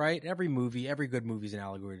 right? Every good movie is an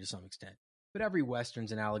allegory to some extent. But every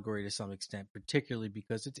Western's an allegory to some extent, particularly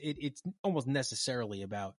because it's almost necessarily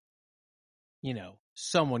about,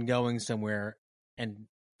 someone going somewhere and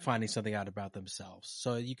finding something out about themselves.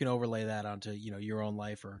 So you can overlay that onto, your own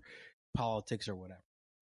life or politics or whatever.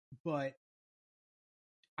 But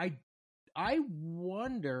I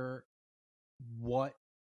wonder what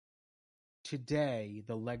today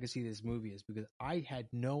the legacy of this movie is, because I had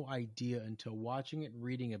no idea until watching it and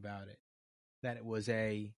reading about it that it was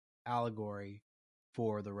a allegory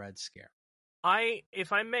for the Red Scare.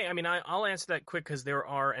 If I may, I'll answer that quick, because there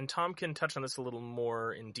are, and Tom can touch on this a little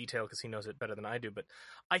more in detail because he knows it better than I do, but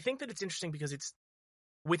I think that it's interesting because it's,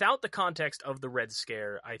 without the context of the Red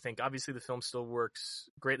Scare, I think obviously the film still works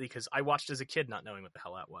greatly, because I watched as a kid not knowing what the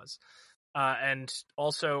hell that was. And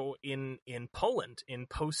also in Poland, in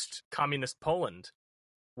post-communist Poland,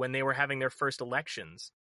 when they were having their first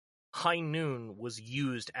elections, High Noon was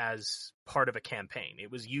used as part of a campaign.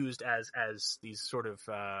 It was used as these sort of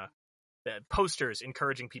posters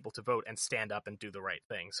encouraging people to vote and stand up and do the right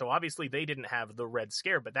thing. So obviously they didn't have the Red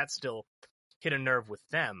Scare, but that still hit a nerve with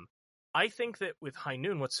them. I think that with High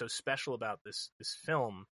Noon, what's so special about this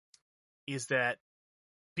film is that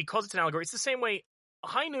because it's an allegory, it's the same way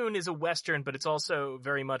High Noon is a Western, but it's also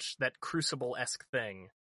very much that Crucible-esque thing,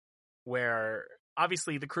 where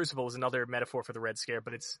obviously the Crucible is another metaphor for the Red Scare,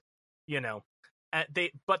 but it's,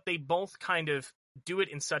 they both kind of do it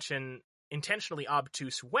in such an intentionally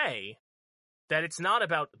obtuse way that it's not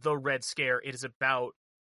about the Red Scare, it is about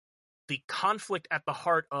the conflict at the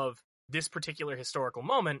heart of this particular historical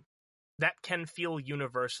moment that can feel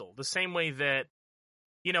universal. The same way that,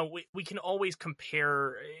 we can always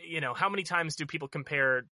compare, how many times do people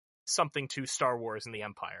compare something to Star Wars and the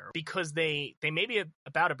Empire? Because they may be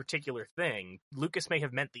about a particular thing. Lucas may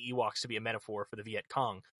have meant the Ewoks to be a metaphor for the Viet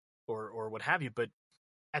Cong or what have you, but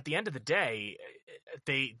at the end of the day,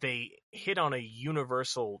 they hit on a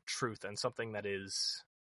universal truth and something that is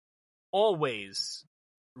always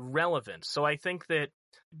relevant. So I think that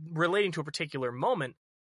relating to a particular moment,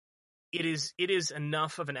 it is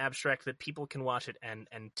enough of an abstract that people can watch it and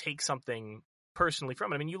take something personally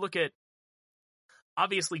from it. I mean, you look at,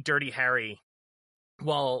 obviously, Dirty Harry.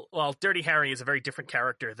 While Dirty Harry is a very different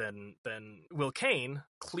character than Will Kane,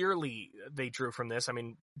 clearly they drew from this. I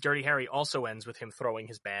mean, Dirty Harry also ends with him throwing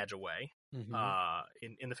his badge away in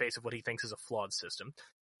the face of what he thinks is a flawed system.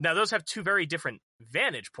 Now, those have two very different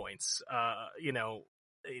vantage points.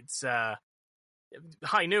 It's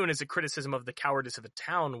High Noon is a criticism of the cowardice of a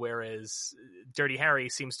town, whereas Dirty Harry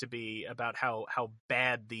seems to be about how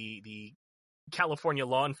bad the California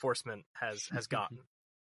law enforcement has gotten.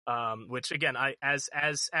 Which again,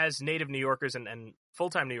 as native New Yorkers and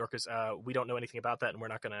full-time New Yorkers, we don't know anything about that, and we're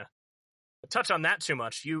not going to touch on that too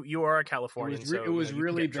much. You are a Californian, it was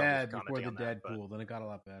really bad before the that, Deadpool. Then it got a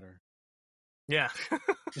lot better. Yeah.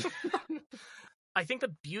 I think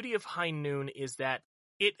the beauty of High Noon is that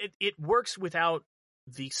it works without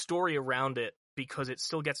the story around it, because it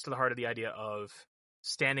still gets to the heart of the idea of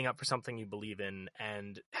standing up for something you believe in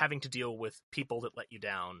and having to deal with people that let you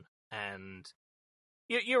down. And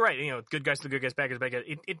you're right, good guys to the good guys, bad guys, bad guys.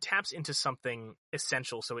 It taps into something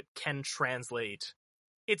essential, so it can translate.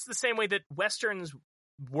 It's the same way that Westerns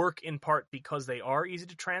work in part because they are easy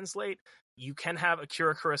to translate. You can have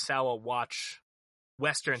Akira Kurosawa watch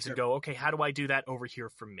Westerns and go, okay, how do I do that over here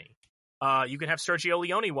for me? You can have Sergio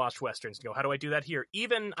Leone watch Westerns and go, how do I do that here?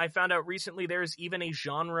 Even, I found out recently, there's even a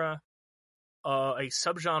genre, a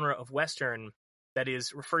subgenre of Western that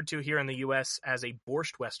is referred to here in the U.S. as a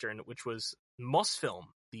Borscht Western, which was Mosfilm,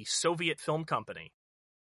 the Soviet film company,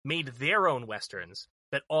 made their own Westerns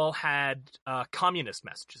that all had communist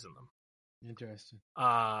messages in them. Interesting.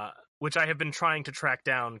 Which I have been trying to track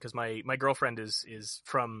down because my girlfriend is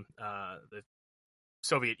from the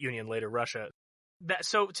Soviet Union, later Russia.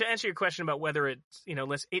 So to answer your question about whether it's,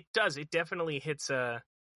 it definitely hits a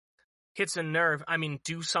nerve. I mean,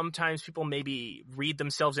 do sometimes people maybe read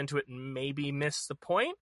themselves into it and maybe miss the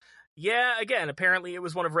point? Yeah, again, apparently it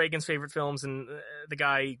was one of Reagan's favorite films, and the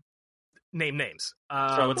guy named names.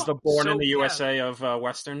 So it's the Born in the USA of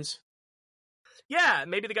Westerns? Yeah,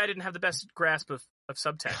 maybe the guy didn't have the best grasp of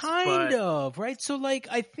subtext. Kind of, right? So,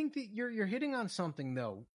 I think that you're hitting on something,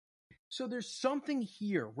 though. So there's something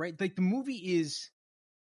here, right? Like, the movie is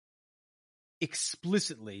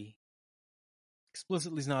explicitly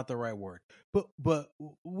is not the right word, but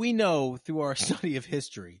we know through our study of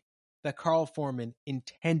history that Carl Foreman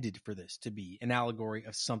intended for this to be an allegory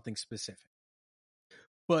of something specific.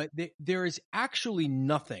 But there is actually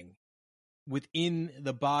nothing within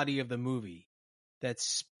the body of the movie that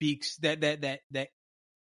speaks that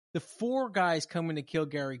the four guys coming to kill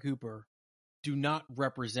Gary Cooper do not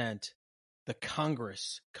represent the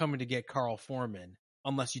Congress coming to get Carl Foreman,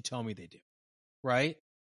 unless you tell me they do, right?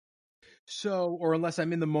 So, or unless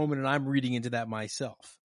I'm in the moment and I'm reading into that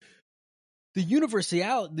myself. The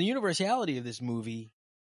universality of this movie,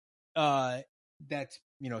 that's,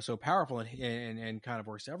 so powerful and kind of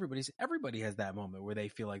works to everybody has that moment where they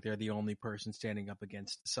feel like they're the only person standing up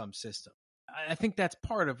against some system. I think that's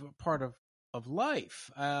part of life.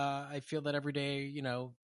 I feel that every day,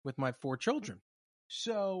 with my 4 children.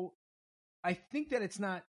 So I think that it's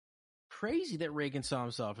not crazy that Reagan saw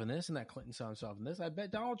himself in this and that Clinton saw himself in this. I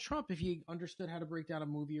bet Donald Trump, if he understood how to break down a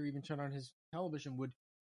movie or even turn on his television,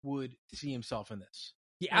 would see himself in this.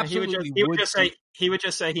 He absolutely would. He would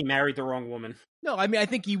just say he married the wrong woman. No, I mean, I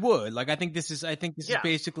think he would. I think this is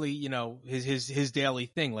basically, his daily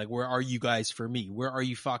thing. Like, where are you guys for me? Where are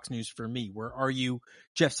you Fox News for me? Where are you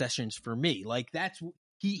Jeff Sessions for me? Like, that's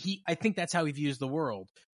I think that's how he views the world.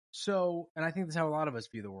 So, and I think that's how a lot of us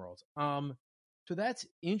view the world. So that's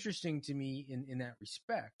interesting to me in that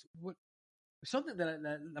respect. Something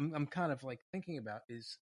that I'm kind of thinking about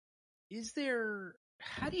is there,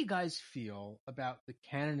 how do you guys feel about the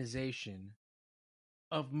canonization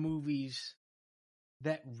of movies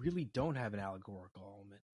that really don't have an allegorical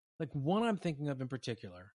element. Like one I'm thinking of in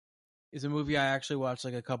particular is a movie I actually watched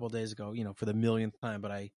like a couple of days ago, for the millionth time,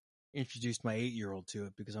 but I introduced my 8-year-old to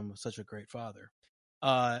it because I'm such a great father.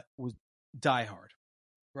 Was Die Hard,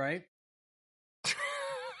 right?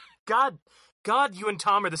 God, you and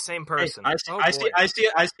Tom are the same person. Hey, I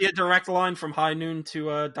see a direct line from High Noon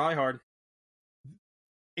to Die Hard.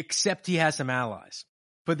 Except he has some allies.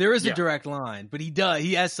 But there is a direct line. But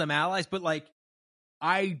he has some allies. But like,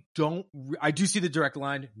 I do see the direct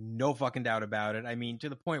line. No fucking doubt about it. I mean, to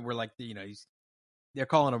the point where like, they're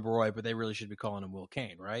calling him Roy, but they really should be calling him Will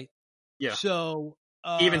Kane, right? Yeah. So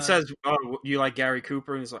he even says, "Oh, you like Gary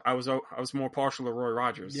Cooper?" And he's like, "I was more partial to Roy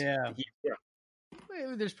Rogers." Yeah.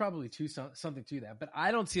 There's probably something to that, but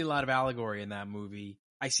I don't see a lot of allegory in that movie.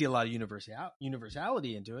 I see a lot of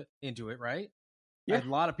universality into it, right? Yeah. A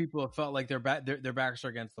lot of people have felt like their backs are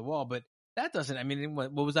against the wall, but that doesn't. I mean,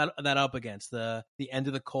 what was that up against? The end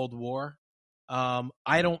of the Cold War.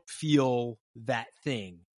 I don't feel that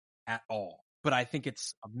thing at all, but I think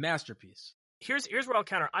it's a masterpiece. Here's where I'll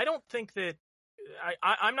counter. I don't think that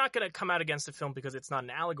I'm not going to come out against a film because it's not an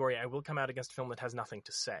allegory. I will come out against a film that has nothing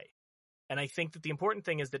to say. And I think that the important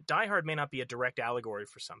thing is that Die Hard may not be a direct allegory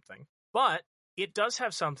for something, but it does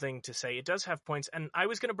have something to say. It does have points. And I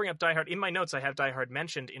was going to bring up Die Hard. In my notes, I have Die Hard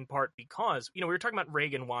mentioned in part because, we were talking about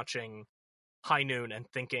Reagan watching High Noon and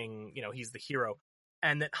thinking, he's the hero.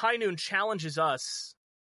 And that High Noon challenges us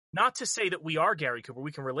not to say that we are Gary Cooper.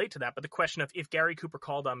 We can relate to that. But the question of if Gary Cooper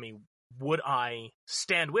called on me, would I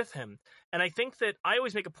stand with him? And I think that I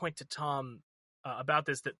always make a point to Tom about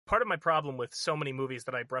this, that part of my problem with so many movies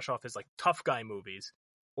that I brush off as like tough guy movies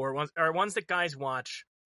or ones that guys watch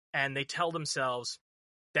and they tell themselves,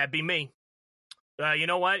 that'd be me. You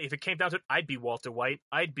know what? If it came down to it, I'd be Walter White.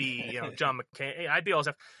 I'd be John McCain. I'd be all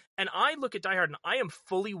stuff. And I look at Die Hard and I am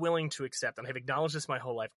fully willing to accept, and I've acknowledged this my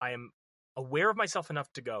whole life, I am aware of myself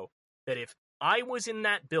enough to go that if I was in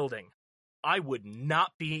that building, I would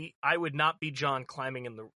not be John climbing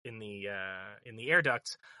in the air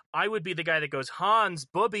ducts. I would be the guy that goes, Hans,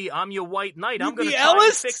 Bubby, I'm your white knight. I'm going to try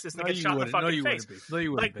to fix this and get shot in the fucking face. No,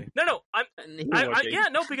 you wouldn't be. No,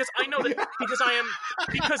 because I know that because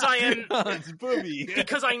I am Hans, Bubby.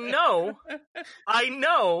 Because I know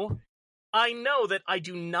that I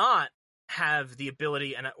do not have the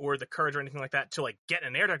ability or the courage or anything like that to like get in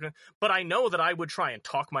an air duct, but I know that I would try and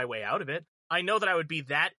talk my way out of it. I know that I would be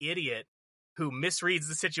that idiot who misreads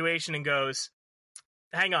the situation and goes,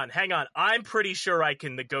 hang on, I'm pretty sure I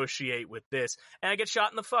can negotiate with this, and I get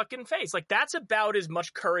shot in the fucking face. Like, that's about as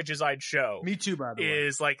much courage as I'd show. Me too, by the way.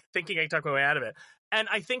 Is like thinking I can talk my way out of it. And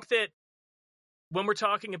I think that when we're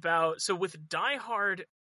talking about, so with Die Hard,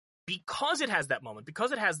 because it has that moment,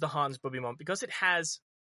 because it has the Hans Bubby moment, because it has,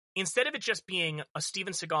 instead of it just being a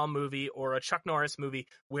Steven Seagal movie or a Chuck Norris movie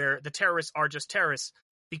where the terrorists are just terrorists,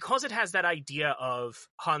 because it has that idea of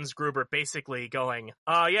Hans Gruber basically going,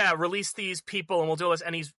 release these people and we'll do this,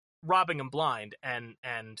 and he's robbing them blind, and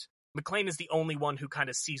McClane is the only one who kind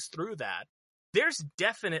of sees through that. There's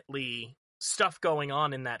definitely stuff going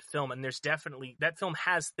on in that film, and that film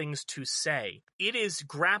has things to say. It is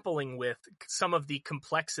grappling with some of the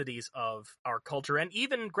complexities of our culture, and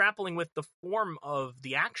even grappling with the form of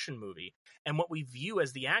the action movie and what we view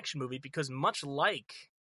as the action movie, because much like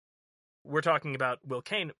we're talking about Will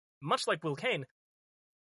Kane, Bruce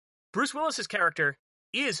Willis's character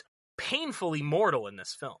is painfully mortal in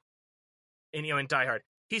this film. In Die Hard,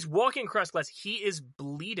 he's walking across glass, he is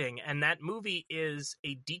bleeding, and that movie is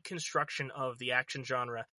a deconstruction of the action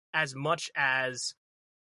genre as much as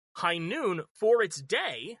High Noon, for its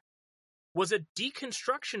day, was a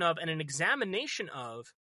deconstruction of and an examination of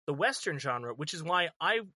the Western genre, which is why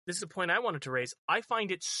this is a point I wanted to raise. I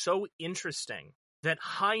find it so interesting that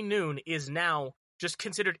High Noon is now just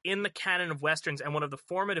considered in the canon of Westerns and one of the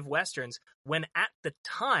formative Westerns, when at the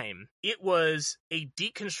time it was a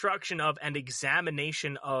deconstruction of and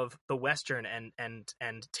examination of the Western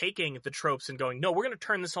and taking the tropes and going, no, we're going to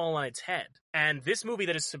turn this all on its head. And this movie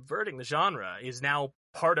that is subverting the genre is now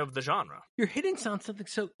part of the genre. You're hitting on something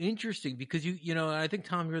so interesting because I think,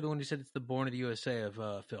 Tom, you're the one who said it's the Born of the USA of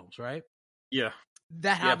films, right? Yeah.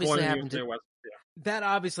 That obviously happened to that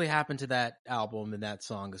obviously happened to that album and that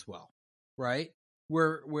song as well, right?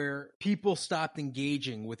 Where people stopped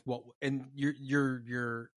engaging with what, and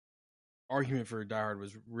your argument for Die Hard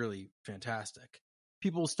was really fantastic.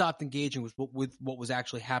 People stopped engaging with what was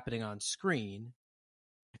actually happening on screen,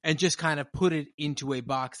 and just kind of put it into a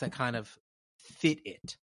box that kind of fit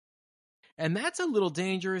it. And that's a little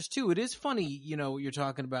dangerous too. It is funny, you're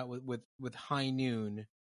talking about with High Noon,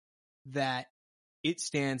 that it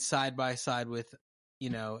stands side by side with,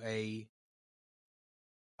 a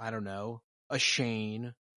I don't know, a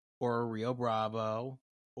Shane or a Rio Bravo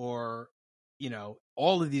or,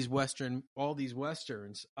 all these westerns,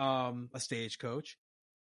 a Stagecoach,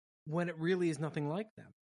 when it really is nothing like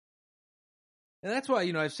them. And that's why,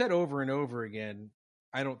 I've said over and over again,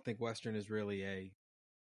 I don't think Western is really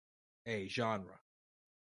a genre.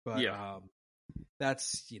 But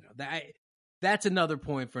that's another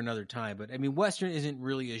point for another time. But I mean, Western isn't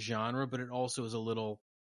really a genre, but it also is a little.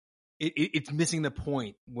 It's missing the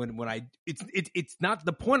point it's not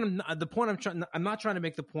the point. I'm not trying to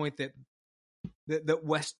make the point that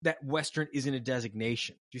Western isn't a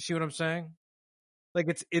designation. Do you see what I'm saying?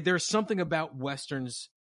 Like there's something about Westerns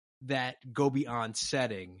that go beyond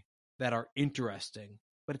setting that are interesting,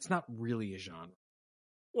 but it's not really a genre.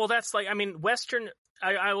 Well, that's like, I mean, Western,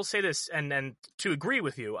 I will say this, and to agree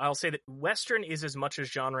with you, I'll say that Western is as much a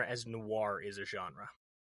genre as noir is a genre.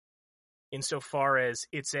 Insofar as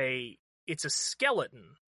it's a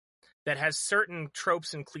skeleton that has certain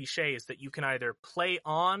tropes and cliches that you can either play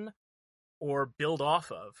on or build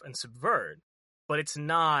off of and subvert, but it's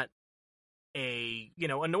not a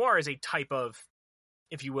noir is a type of,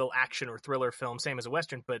 if you will, action or thriller film, same as a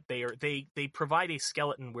Western, but they provide a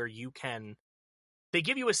skeleton where they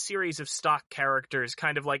give you a series of stock characters,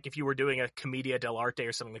 kind of like if you were doing a commedia dell'arte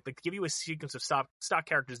or something. Like they give you a sequence of stock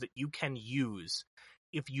characters that you can use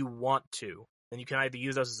if you want to. And you can either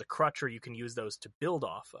use those as a crutch or you can use those to build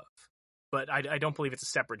off of. But I don't believe it's a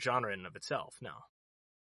separate genre in and of itself, no.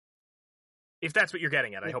 If that's what you're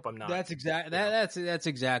getting at, I hope I'm not. That's exactly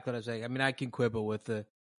what I'm saying. I mean, I can quibble with the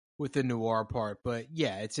noir part, but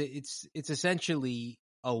yeah, it's essentially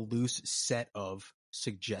a loose set of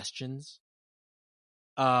suggestions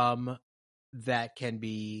that can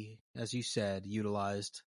be, as you said,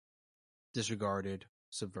 utilized, disregarded,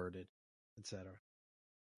 subverted, etc.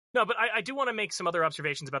 No, but I do want to make some other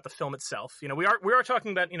observations about the film itself. We are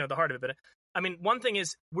talking about, the heart of it, but I mean, one thing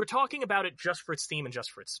is we're talking about it just for its theme and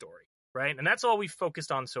just for its story, right? And that's all we've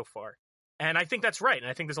focused on so far. And I think that's right,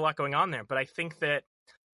 and I think there's a lot going on there, but I think that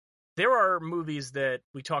there are movies that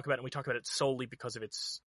we talk about, and we talk about it solely because of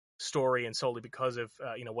its story and solely because of,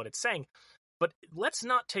 what it's saying. But let's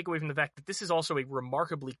not take away from the fact that this is also a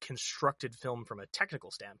remarkably constructed film from a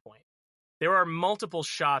technical standpoint. There are multiple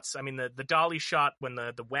shots. I mean, the dolly shot when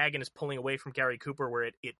the wagon is pulling away from Gary Cooper, where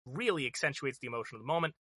it really accentuates the emotion of the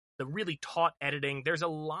moment. The really taut editing. There's a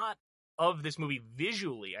lot of this movie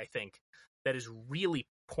visually, I think, that is really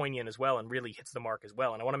poignant as well and really hits the mark as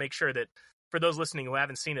well. And I want to make sure that for those listening who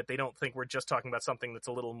haven't seen it, they don't think we're just talking about something that's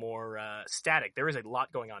a little more static. There is a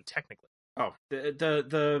lot going on technically. Oh,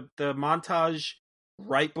 the montage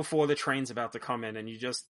right before the train's about to come in, and you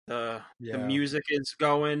just the music is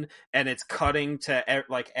going, and it's cutting to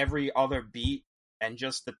like every other beat, and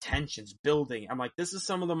just the tension's building. I'm like, this is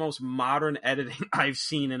some of the most modern editing I've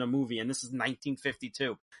seen in a movie, and this is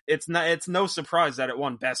 1952. It's no surprise that it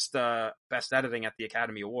won best editing at the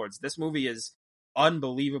Academy Awards. This movie is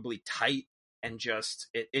unbelievably tight, and just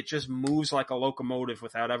it just moves like a locomotive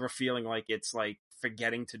without ever feeling like it's like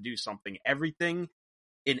forgetting to do something. Everything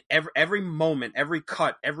in every moment, every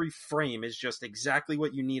cut, every frame is just exactly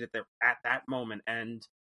what you need at that moment. And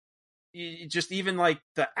just even like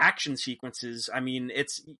the action sequences, I mean,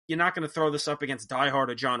 you're not going to throw this up against Die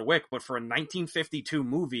Hard or John Wick, but for a 1952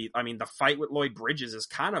 movie, I mean, the fight with Lloyd Bridges is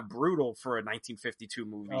kind of brutal for a 1952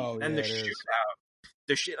 movie. Oh, and yeah,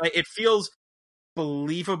 the shootout, it feels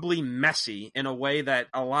believably messy in a way that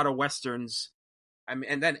a lot of Westerns, I mean,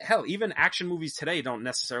 and then hell, even action movies today don't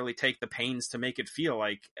necessarily take the pains to make it feel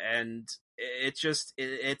like. And it's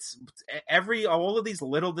all of these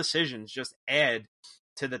little decisions just add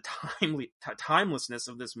to the timelessness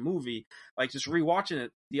of this movie. Like just rewatching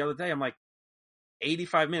it the other day, I'm like,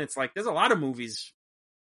 85 minutes. Like there's a lot of movies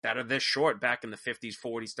that are this short back in the 50s,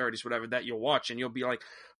 40s, 30s, whatever, that you'll watch and you'll be like,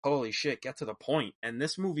 holy shit, get to the point. And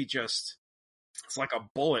this movie just, it's like a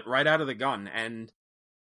bullet right out of the gun. And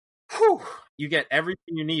whew, you get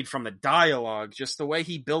everything you need from the dialogue, just the way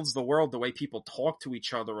he builds the world, the way people talk to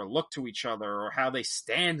each other or look to each other or how they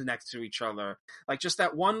stand next to each other. Like just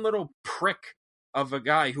that one little prick of a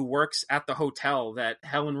guy who works at the hotel that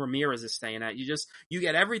Helen Ramirez is staying at. You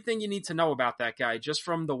get everything you need to know about that guy just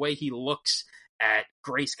from the way he looks at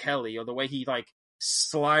Grace Kelly, or the way he like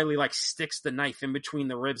slyly like sticks the knife in between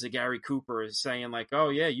the ribs of Gary Cooper, is saying like, oh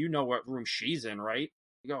yeah, you know what room she's in, right?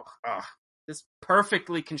 You go, this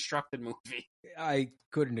perfectly constructed movie. I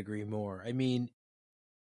couldn't agree more. I mean,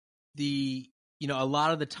 a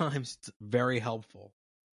lot of the times it's very helpful,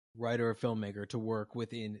 writer or filmmaker, to work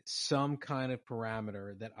within some kind of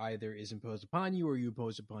parameter that either is imposed upon you or you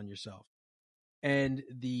impose upon yourself. And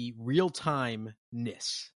the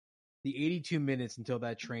real-time-ness the 82 minutes until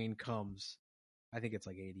that train comes, I think it's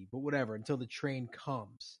like 80, but whatever, until the train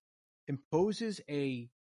comes, imposes a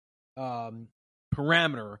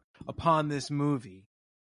parameter upon this movie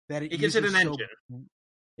that it gives it an uses engine.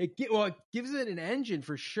 It gives it an engine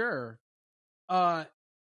for sure, and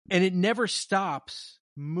it never stops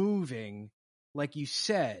moving, like you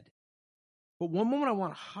said. But one moment I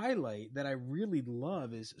want to highlight that I really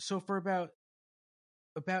love is, so for about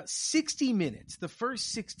 60 minutes, the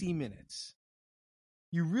first 60 minutes,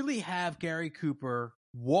 you really have Gary Cooper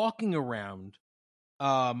walking around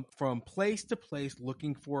from place to place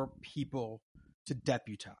looking for people to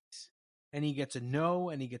deputize. And he gets a no,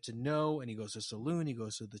 and he gets a no, and he goes to a saloon, he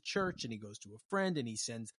goes to the church, and he goes to a friend, and he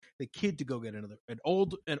sends the kid to go get an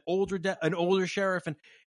older sheriff, and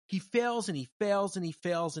he fails, and he fails, and he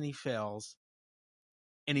fails, and he fails,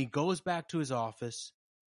 and he goes back to his office,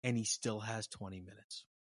 and he still has 20 minutes.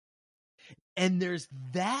 And there's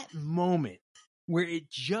that moment where it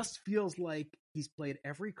just feels like he's played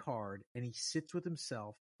every card, and he sits with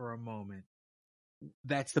himself for a moment.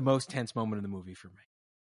 That's the most tense moment in the movie for me.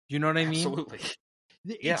 You know what I mean? Absolutely.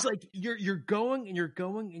 It's like you're going and you're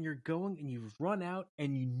going and you're going, and you've run out,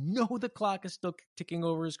 and you know the clock is still ticking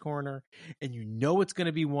over his corner, and you know it's going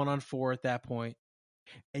to be 1-4 at that point,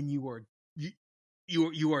 and you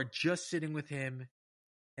are just sitting with him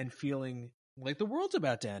and feeling like the world's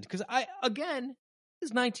about to end. Because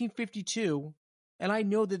it's 1952, and I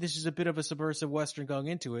know that this is a bit of a subversive Western going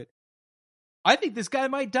into it. I think this guy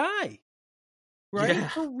might die. Right? Yeah.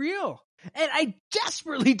 For real. And I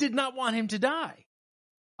desperately did not want him to die.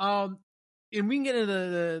 And we can get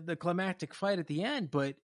into the climactic fight at the end,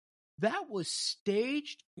 but that was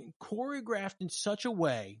staged and choreographed in such a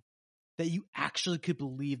way that you actually could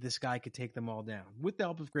believe this guy could take them all down with the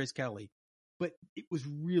help of Grace Kelly. But it was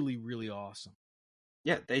really, really awesome.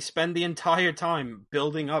 Yeah, they spend the entire time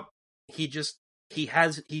building up. He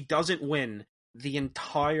doesn't win the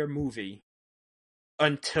entire movie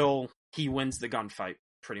until he wins the gunfight,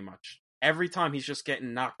 pretty much. Every time he's just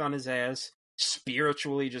getting knocked on his ass,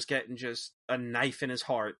 spiritually just getting just a knife in his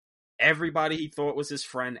heart. Everybody he thought was his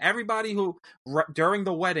friend, everybody who, during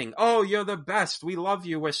the wedding, oh, you're the best, we love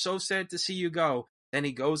you, we're so sad to see you go. Then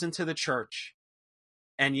he goes into the church,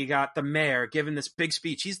 and you got the mayor giving this big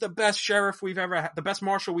speech. He's the best sheriff we've ever had, the best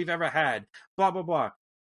marshal we've ever had, blah, blah, blah.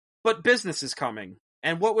 But business is coming.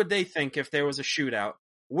 And what would they think if there was a shootout?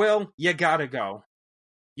 Will, you gotta go.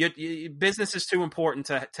 Business is too important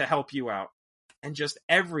to help you out. And just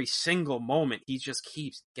every single moment, he just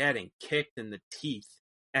keeps getting kicked in the teeth.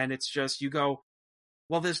 And it's just, you go,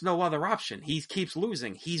 well, there's no other option. He keeps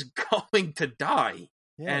losing. He's going to die.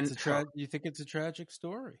 Yeah, and you think it's a tragic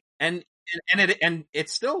story. And it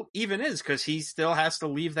still even is, because he still has to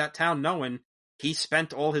leave that town knowing he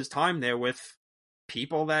spent all his time there with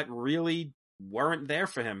people that really weren't there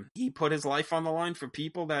for him. He put his life on the line for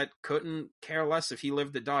people that couldn't care less if he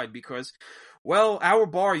lived or died, because, well, our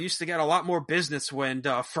bar used to get a lot more business when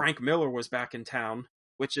Frank Miller was back in town,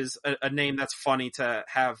 which is a name that's funny to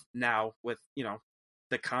have now with,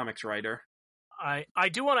 the comics writer. I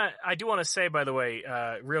do want to say, by the way,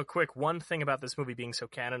 real quick, one thing about this movie being so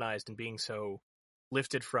canonized and being so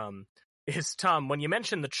lifted from is, Tom, when you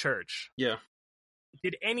mentioned the church, yeah,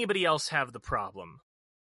 did anybody else have the problem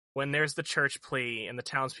when there's the church plea and the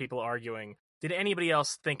townspeople arguing? Did anybody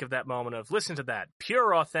else think of that moment of, listen to that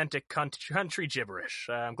pure, authentic country gibberish?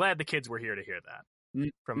 I'm glad the kids were here to hear that.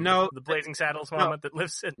 From the Blazing Saddles moment that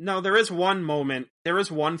lives in. No, there is one moment. There is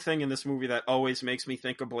one thing in this movie that always makes me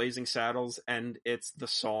think of Blazing Saddles, and it's the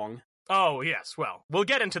song. Oh, yes. Well, we'll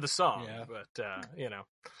get into the song, but,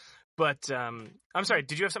 But, I'm sorry,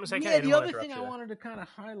 did you have something to say, Ken? Yeah, the other thing I wanted to kind of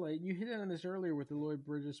highlight, you hit on this earlier with the Lloyd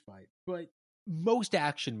Bridges fight, but most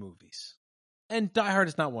action movies, and Die Hard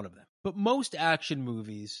is not one of them, but most action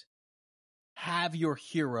movies have your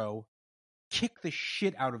hero kick the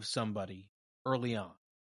shit out of somebody early on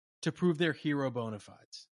to prove their hero bona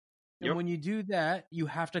fides. And when you do that, you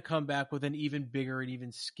have to come back with an even bigger and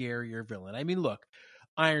even scarier villain. I mean, look,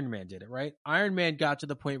 Iron Man did it, right? Iron Man got to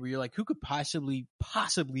the point where you're like, who could possibly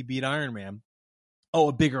beat Iron Man? Oh,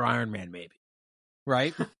 a bigger Iron Man, maybe.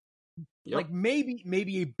 Right? Like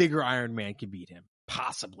maybe a bigger Iron Man can beat him.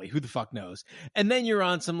 Possibly. Who the fuck knows? And then you're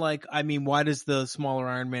on some why does the smaller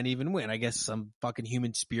Iron Man even win? I guess some fucking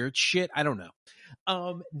human spirit shit. I don't know.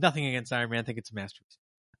 Nothing against Iron Man. I think it's a masterpiece.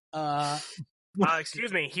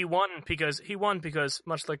 Excuse me. He won because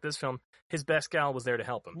much like this film, his best gal was there to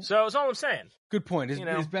help him. So that's all I'm saying. Good point.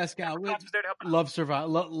 His best gal was there to help him. Love survive.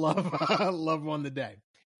 Love won the day.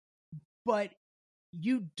 But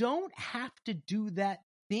you don't have to do that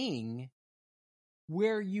thing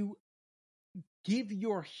where you give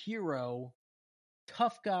your hero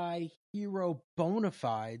tough guy hero bona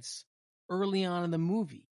fides early on in the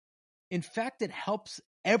movie. In fact, it helps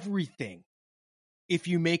everything if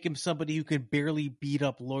you make him somebody who can barely beat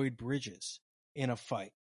up Lloyd Bridges in a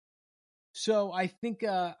fight. So I think,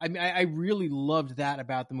 I really loved that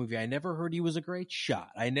about the movie. I never heard he was a great shot.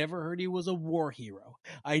 I never heard he was a war hero.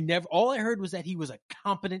 All I heard was that he was a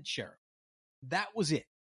competent sheriff. That was it.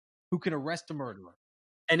 Who can arrest a murderer.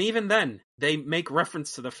 And even then, they make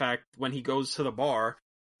reference to the fact when he goes to the bar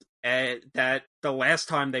that the last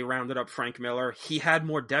time they rounded up Frank Miller, he had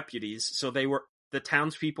more deputies, so the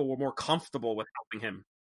townspeople were more comfortable with helping him.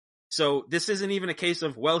 So this isn't even a case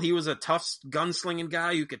of, well, he was a tough gunslinging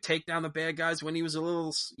guy who could take down the bad guys when he was a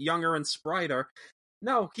little younger and spriter.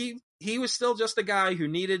 No, he was still just a guy who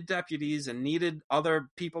needed deputies and needed other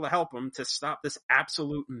people to help him to stop this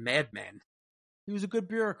absolute madman. He was a good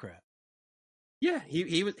bureaucrat. Yeah,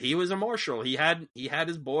 he was a marshal. He had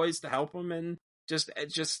his boys to help him, and just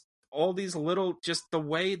all these little, just the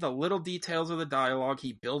way the little details of the dialogue,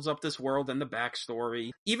 he builds up this world and the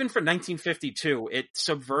backstory. Even for 1952, it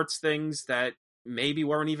subverts things that maybe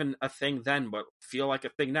weren't even a thing then, but feel like a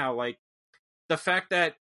thing now. Like the fact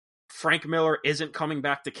that Frank Miller isn't coming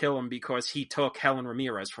back to kill him because he took Helen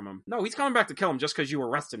Ramirez from him. No, he's coming back to kill him just because you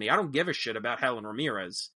arrested me. I don't give a shit about Helen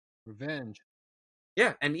Ramirez. Revenge.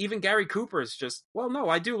 Yeah, and even Gary Cooper is just, well, no,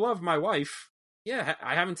 I do love my wife. Yeah,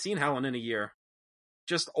 I haven't seen Helen in a year.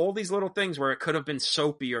 Just all these little things where it could have been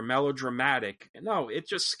soapy or melodramatic. No, it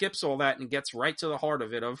just skips all that and gets right to the heart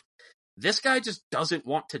of it of, this guy just doesn't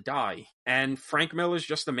want to die. And Frank Miller's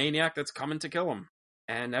just the maniac that's coming to kill him.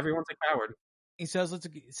 And everyone's a coward. He says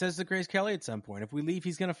to Grace Kelly at some point, if we leave,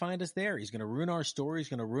 he's going to find us there. He's going to ruin our story. He's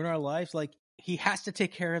going to ruin our lives. Like, he has to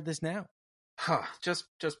take care of this now. Just,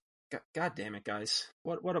 God damn it, guys.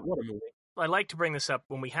 What a movie. I like to bring this up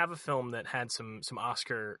when we have a film that had some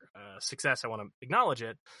Oscar success. I want to acknowledge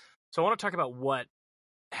it. So I want to talk about what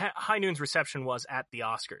High Noon's reception was at the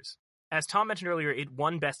Oscars. As Tom mentioned earlier, it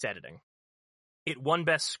won Best Editing. It won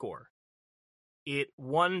Best Score. It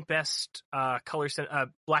won Best black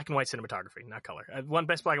and white cinematography, not color. It won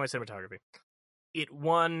Best Black and White Cinematography. It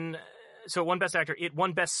won Best Actor. It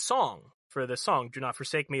won Best Song for the song "Do Not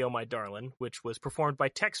Forsake Me, Oh My Darling," which was performed by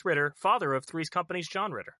Tex Ritter, father of Three's Company's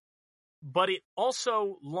John Ritter. But it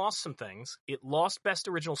also lost some things. It lost Best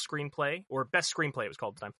Original Screenplay, or Best Screenplay it was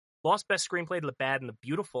called at the time. Lost Best Screenplay to The Bad and the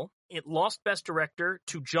Beautiful. It lost Best Director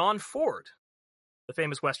to John Ford, the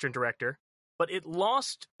famous Western director. But it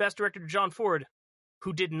lost Best Director to John Ford,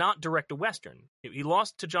 who did not direct a Western. He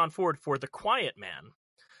lost to John Ford for The Quiet Man,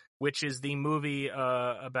 which is the movie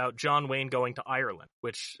about John Wayne going to Ireland,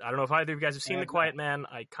 which I don't know if either of you guys have seen The Quiet Man.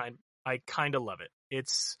 I kind of love it.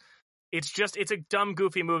 It's a dumb,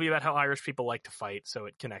 goofy movie about how Irish people like to fight, so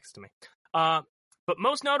it connects to me. But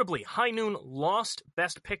most notably, High Noon lost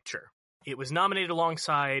Best Picture. It was nominated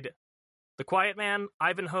alongside The Quiet Man,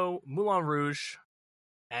 Ivanhoe, Moulin Rouge,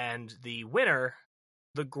 and the winner,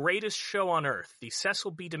 The Greatest Show on Earth, the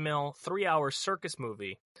Cecil B. DeMille 3-hour circus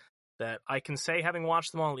movie that I can say, having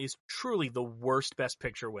watched them all, is truly the worst Best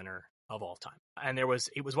Picture winner of all time. And it was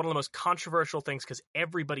one of the most controversial things because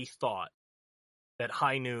everybody thought that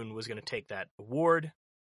High Noon was going to take that award,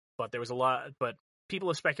 but people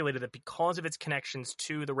have speculated that because of its connections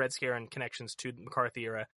to the Red Scare and connections to the McCarthy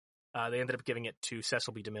era, they ended up giving it to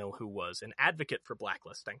Cecil B. DeMille, who was an advocate for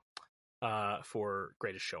blacklisting for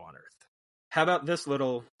Greatest Show on Earth. How about this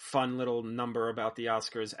fun little number about the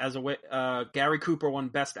Oscars? Gary Cooper won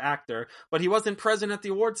Best Actor, but he wasn't present at the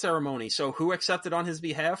award ceremony, so who accepted on his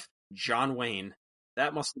behalf? John Wayne.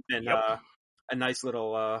 That must have been a nice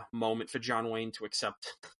little moment for John Wayne to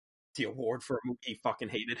accept the award for a movie he fucking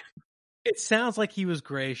hated. It sounds like he was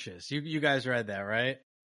gracious. You guys read that, right?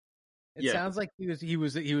 It sounds like he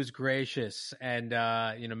was gracious and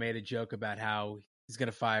made a joke about how he's going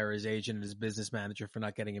to fire his agent and his business manager for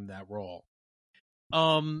not getting him that role.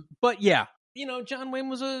 But yeah, John Wayne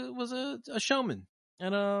was a showman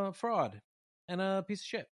and a fraud and a piece of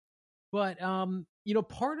shit. But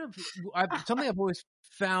part of something I've always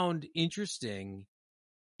found interesting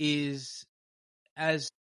is as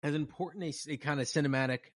important a kind of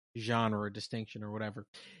cinematic genre distinction or whatever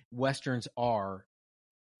Westerns are.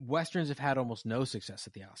 Westerns have had almost no success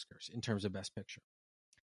at the Oscars in terms of Best Picture.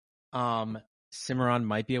 Cimarron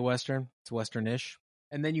might be a Western. It's Western-ish.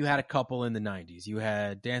 And then you had a couple in the 90s. You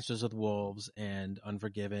had Dances with Wolves and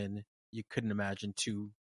Unforgiven. You couldn't imagine two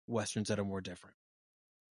Westerns that are more different.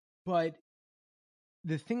 But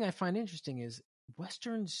the thing I find interesting is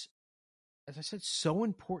Westerns, as I said, so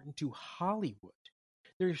important to Hollywood.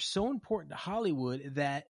 They're so important to Hollywood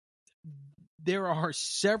that there are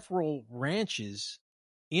several ranches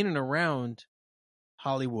in and around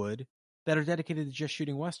Hollywood that are dedicated to just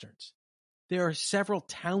shooting Westerns. There are several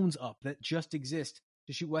towns up that just exist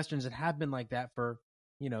to shoot Westerns that have been like that for,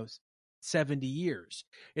 70 years.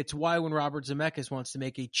 It's why when Robert Zemeckis wants to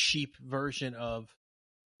make a cheap version of,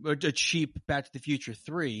 a cheap Back to the Future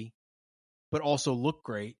 3, but also look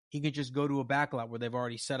great, he can just go to a backlot where they've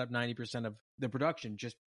already set up 90% of the production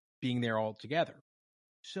just being there all together.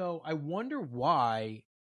 So I wonder why,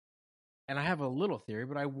 and I have a little theory,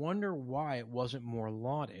 but I wonder why it wasn't more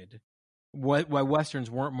lauded. Why Westerns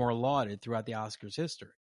weren't more lauded throughout the Oscars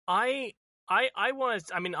history. I want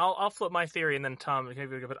to. I mean, I'll flip my theory, and then Tom.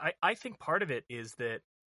 But I think part of it is that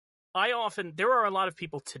there are a lot of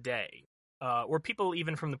people today, or people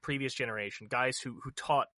even from the previous generation, guys who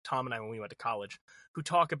taught Tom and I when we went to college, who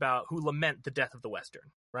lament the death of the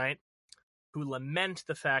Western, right? Who lament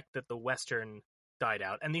the fact that the Western died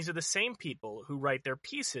out, and these are the same people who write their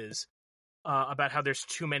pieces about how there's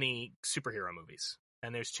too many superhero movies.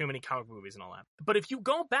 And there's too many comic movies and all that. But if you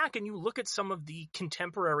go back and you look at some of the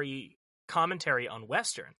contemporary commentary on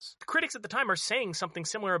Westerns, the critics at the time are saying something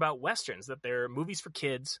similar about Westerns, that they're movies for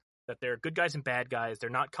kids, that they're good guys and bad guys, they're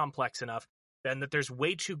not complex enough, and that there's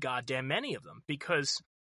way too goddamn many of them. Because,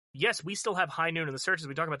 yes, we still have High Noon in the searches,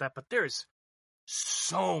 we talk about that, but there's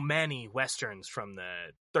so many Westerns from the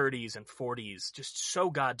 30s and 40s, just so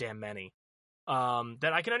goddamn many,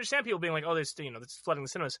 that I can understand people being like, oh, there's, that's flooding the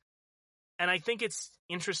cinemas. And I think it's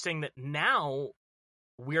interesting that now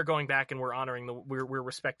we're going back and we're honoring we're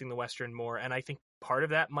respecting the Western more. And I think part of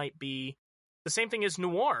that might be the same thing as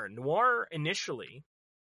noir. Noir initially,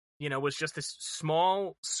 was just this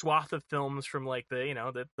small swath of films from like the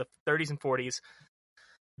 30s and 40s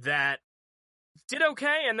that did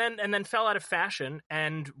okay and then fell out of fashion.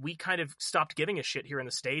 And we kind of stopped giving a shit here in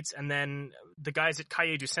the States. And then the guys at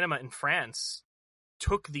Cahiers du Cinema in France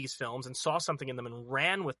took these films and saw something in them and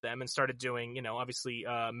ran with them and started doing, obviously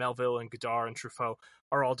Melville and Godard and Truffaut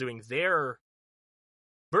are all doing their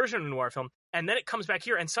version of a noir film. And then it comes back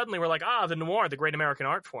here and suddenly we're like, the noir, the great American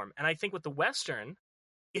art form. And I think with the Western,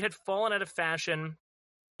 it had fallen out of fashion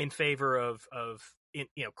in favor of in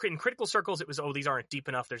critical circles, it was, these aren't deep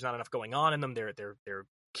enough. There's not enough going on in them. They're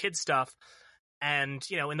kid stuff. And,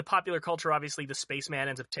 in the popular culture, obviously, the spaceman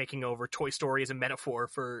ends up taking over. Toy Story is a metaphor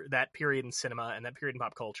for that period in cinema and that period in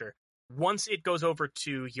pop culture. Once it goes over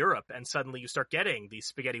to Europe and suddenly you start getting these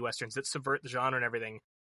spaghetti westerns that subvert the genre and everything,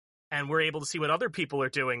 and we're able to see what other people are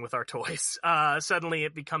doing with our toys, suddenly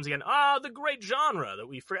it becomes again, the great genre that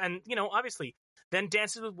we... And, obviously, then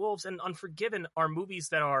Dances with Wolves and Unforgiven are movies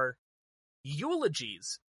that are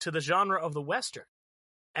eulogies to the genre of the Western.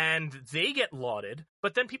 And they get lauded,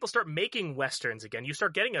 but then people start making Westerns again. You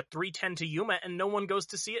start getting a 3:10 to Yuma, and no one goes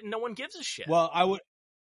to see it, and no one gives a shit. Well,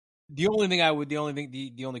 the only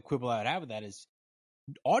quibble I would have with that is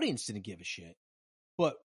audience didn't give a shit.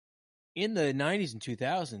 But in the 90s and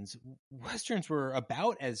 2000s, Westerns were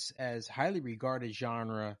about as highly regarded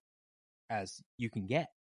genre as you can get.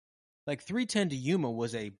 Like 3:10 to Yuma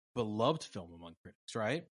was a beloved film among critics,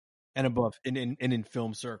 right? And above in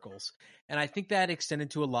film circles. And I think that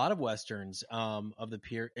extended to a lot of Westerns of the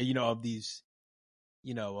period, of these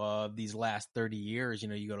last 30 years.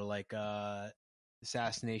 You go to like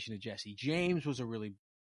Assassination of Jesse James was a really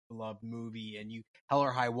beloved movie, and Hell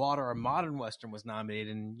or High Water, a modern Western, was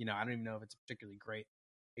nominated, and I don't even know if it's a particularly great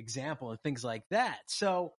example and things like that.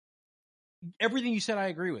 So everything you said I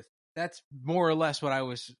agree with. That's more or less what I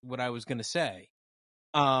was going to say.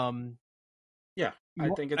 Yeah, I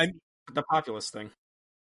think it's the populist thing.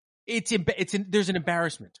 There's an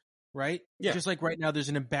embarrassment, right? Yeah. Just like right now, there's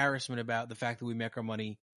an embarrassment about the fact that we make our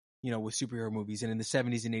money, with superhero movies. And in the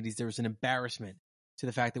 70s and 80s, there was an embarrassment to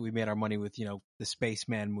the fact that we made our money with, the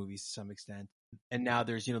Spaceman movies to some extent. And now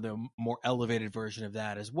there's, the more elevated version of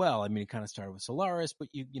that as well. I mean, it kind of started with Solaris, but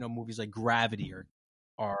movies like Gravity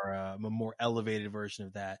are a more elevated version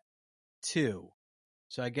of that too.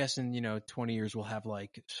 So I guess in, 20 years, we'll have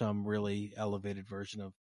like some really elevated version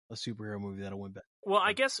of a superhero movie that'll win back. Well,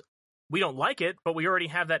 I guess we don't like it, but we already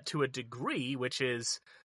have that to a degree, which is,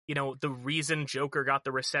 the reason Joker got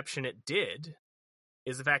the reception it did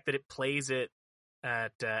is the fact that it plays it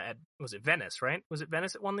at was it Venice, right? Was it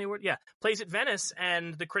Venice that won the award? Yeah. Plays at Venice,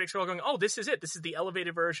 and the critics are all going, oh, this is it. This is the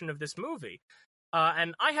elevated version of this movie.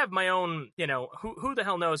 And I have my own, who the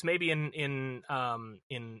hell knows? Maybe in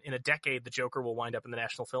a decade, the Joker will wind up in the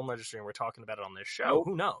National Film Registry, and we're talking about it on this show. Nope.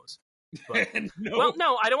 Who knows? But, No. Well,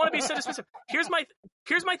 no, I don't want to be so dismissive. Here's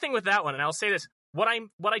my thing with that one, and I'll say this: what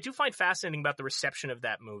I do find fascinating about the reception of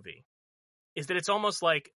that movie is that it's almost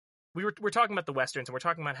like we're talking about the Westerns, and we're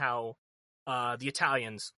talking about how the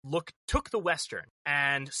Italians took the Western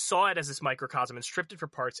and saw it as this microcosm and stripped it for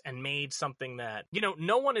parts and made something that,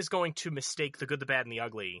 no one is going to mistake The Good, the Bad, and the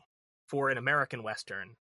Ugly for an American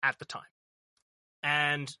Western at the time.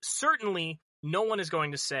 And certainly no one is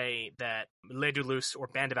going to say that Les Duluths or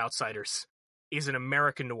Band of Outsiders is an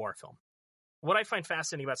American noir film. What I find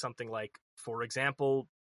fascinating about something like, for example,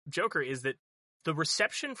 Joker, is that the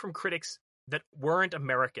reception from critics that weren't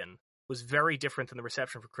American was very different than the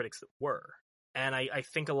reception from critics that were. And I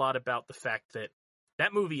think a lot about the fact that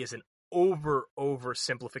that movie is an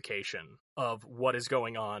oversimplification of what is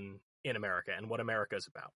going on in America and what America is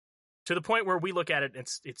about. To the point where we look at it,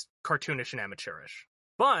 it's cartoonish and amateurish.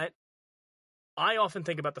 But I often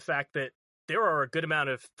think about the fact that there are a good amount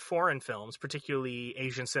of foreign films, particularly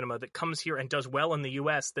Asian cinema, that comes here and does well in the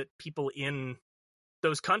U.S. that people in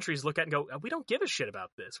those countries look at and go, we don't give a shit about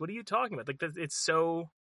this. What are you talking about? Like, it's so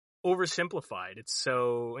oversimplified. It's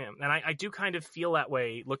so, and I do kind of feel that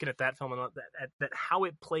way looking at that film, and that how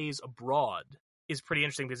it plays abroad is pretty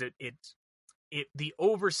interesting, because the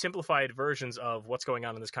oversimplified versions of what's going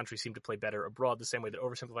on in this country seem to play better abroad, the same way that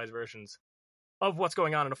oversimplified versions of what's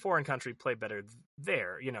going on in a foreign country play better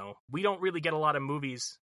there. We don't really get a lot of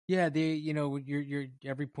movies. Yeah, your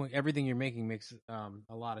everything you're making makes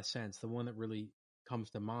a lot of sense. The one that really comes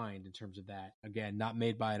to mind in terms of that, again, not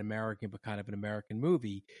made by an American, but kind of an American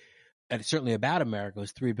movie, and it's certainly about America,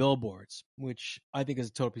 was Three Billboards, which I think is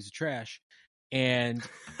a total piece of trash, and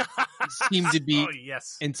seemed to be,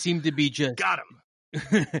 just got him.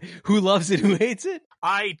 Who loves it? Who hates it?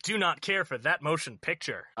 I do not care for that motion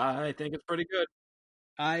picture. I think it's pretty good.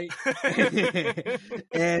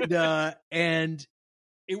 And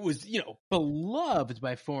it was, beloved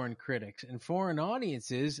by foreign critics and foreign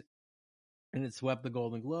audiences, and it swept the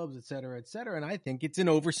Golden Globes, et cetera, et cetera. And I think it's an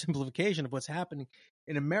oversimplification of what's happening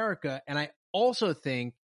in America. And I also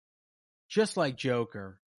think, just like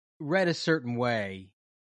Joker, read a certain way,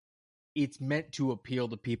 it's meant to appeal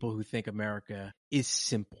to people who think America is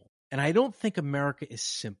simple. And I don't think America is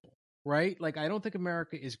simple, right? Like, I don't think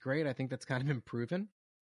America is great. I think that's kind of been proven.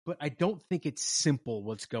 But I don't think it's simple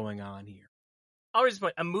what's going on here.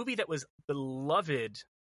 A movie that was beloved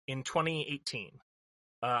in 2018,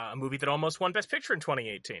 a movie that almost won Best Picture in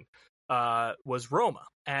 2018, was Roma.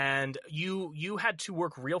 And you had to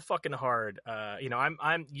work real fucking hard.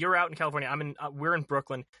 You're out in California. We're in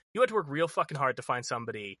Brooklyn. You had to work real fucking hard to find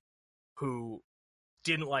somebody who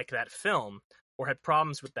didn't like that film or had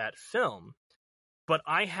problems with that film. But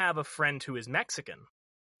I have a friend who is Mexican,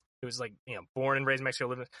 who was born and raised in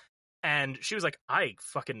Mexico, and she was like, I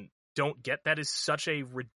fucking don't get that. Is such a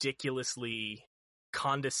ridiculously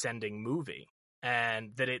condescending movie.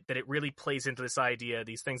 And that it really plays into this idea,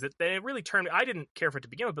 these things that it really turned me. I didn't care for it to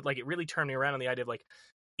begin with, but it really turned me around on the idea of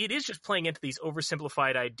it is just playing into these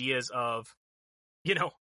oversimplified ideas of,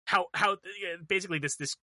 how basically this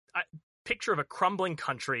picture of a crumbling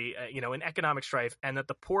country, in economic strife, and that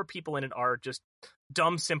the poor people in it are just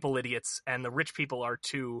dumb, simple idiots, and the rich people are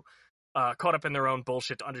too caught up in their own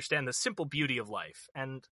bullshit to understand the simple beauty of life.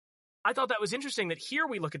 And I thought that was interesting that here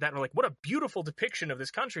we look at that and we're like, what a beautiful depiction of this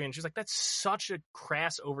country. And she's like, that's such a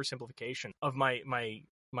crass oversimplification of my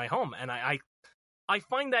home. And I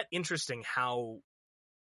find that interesting, how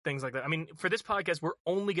things like that. I mean, for this podcast, we're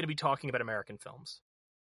only going to be talking about American films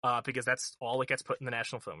because that's all that gets put in the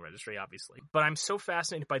National Film Registry, obviously. But I'm so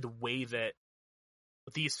fascinated by the way that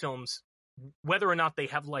these films, whether or not they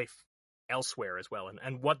have life elsewhere as well,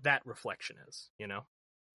 and what that reflection is,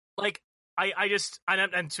 I just,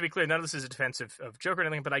 and to be clear, none of this is a defense of Joker or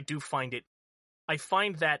anything, but I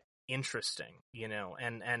find that interesting,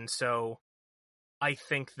 and so I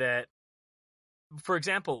think that, for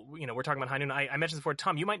example, we're talking about High Noon. I mentioned this before,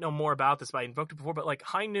 Tom, you might know more about this, but I invoked it before, but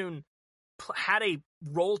High Noon had a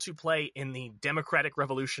role to play in the democratic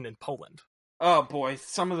revolution in Poland. Oh boy,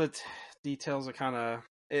 some of the details are kind of,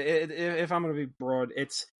 if I'm going to be broad,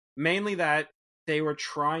 it's mainly that they were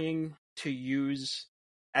trying to use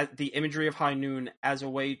the imagery of High Noon as a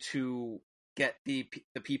way to get the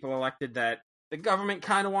people elected that the government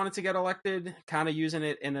kind of wanted to get elected, kind of using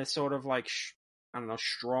it in a sort of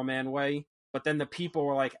straw man way. But then the people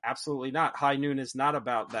were like, absolutely not. High Noon is not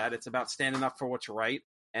about that. It's about standing up for what's right.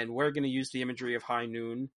 And we're going to use the imagery of High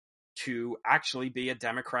Noon to actually be a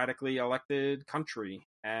democratically elected country.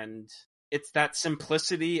 And it's that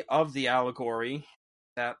simplicity of the allegory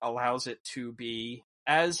that allows it to be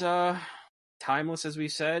as timeless, as we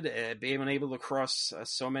said, being able to cross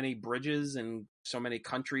so many bridges and so many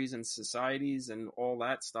countries and societies and all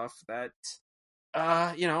that stuff that,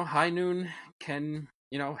 High Noon can,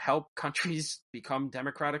 help countries become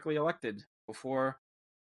democratically elected before,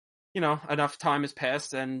 enough time has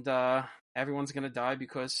passed and everyone's going to die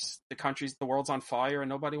because the world's on fire and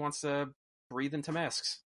nobody wants to breathe into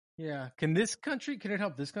masks. Yeah. Can it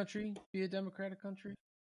help this country be a democratic country?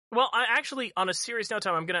 Well, I actually, on a serious note,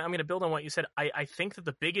 Tom, I'm gonna build on what you said. I think that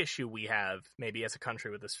the big issue we have, maybe as a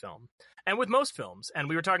country with this film, and with most films, and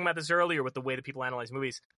we were talking about this earlier with the way that people analyze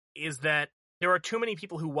movies, is that there are too many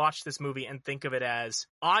people who watch this movie and think of it as,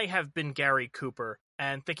 I have been Gary Cooper,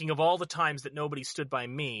 and thinking of all the times that nobody stood by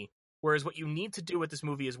me, whereas what you need to do with this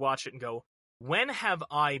movie is watch it and go, when have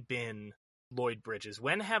I been Lloyd Bridges?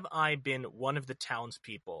 When have I been one of the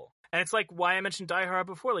townspeople? And it's like why I mentioned Die Hard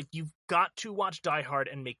before. Like, you've got to watch Die Hard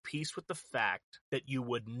and make peace with the fact that you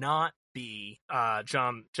would not be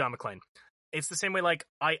John McClane. It's the same way. Like,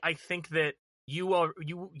 I think that you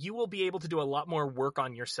will be able to do a lot more work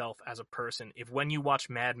on yourself as a person if when you watch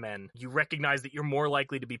Mad Men, you recognize that you're more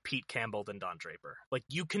likely to be Pete Campbell than Don Draper. Like,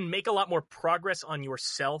 you can make a lot more progress on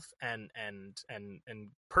yourself and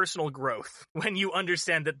personal growth when you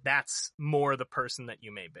understand that that's more the person that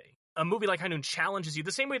you may be. A movie like High Noon challenges you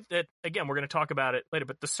the same way that, again, we're going to talk about it later,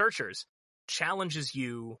 but The Searchers challenges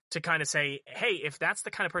you to kind of say, hey, if that's the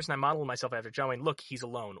kind of person I model myself after, John Wayne, look, he's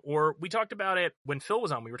alone. Or we talked about it when Phil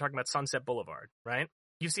was on, we were talking about Sunset Boulevard, right? Have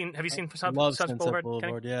you seen Sunset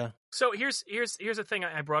Boulevard? Yeah. So here's the thing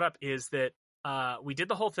I brought up is that we did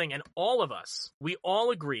the whole thing, and all of us, we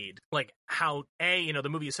all agreed, like, how, the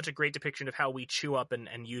movie is such a great depiction of how we chew up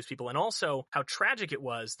and use people, and also how tragic it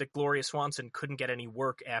was that Gloria Swanson couldn't get any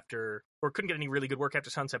really good work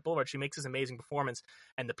after Sunset Boulevard. She makes this amazing performance,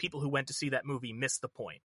 and the people who went to see that movie missed the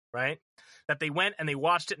point, right? That they went and they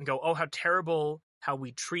watched it and go, oh, how terrible how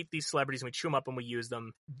we treat these celebrities and we chew them up and we use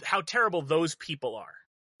them. How terrible those people are.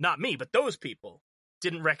 Not me, but those people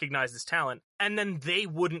didn't recognize this talent, and then they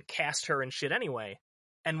wouldn't cast her and shit anyway.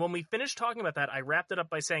 And when we finished talking about that, I wrapped it up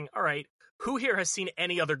by saying, all right, who here has seen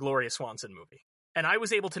any other Gloria Swanson movie? And I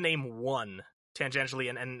was able to name one tangentially,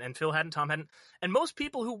 and Phil hadn't, Tom hadn't. And most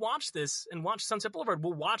people who watch this and watch Sunset Boulevard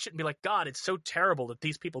will watch it and be like, God, it's so terrible that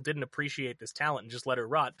these people didn't appreciate this talent and just let her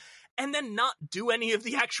rot, and then not do any of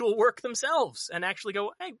the actual work themselves and actually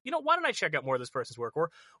go, hey, why don't I check out more of this person's work? Or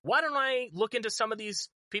why don't I look into some of these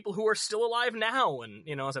people who are still alive now? And,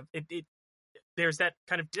 there's that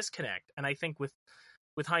kind of disconnect. And I think with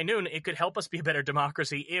High Noon, it could help us be a better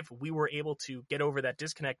democracy if we were able to get over that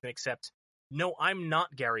disconnect and accept, no, I'm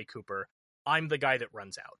not Gary Cooper. I'm the guy that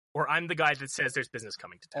runs out, or I'm the guy that says there's business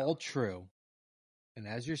coming to town. All true. And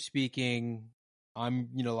as you're speaking, I'm,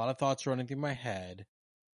 a lot of thoughts running through my head.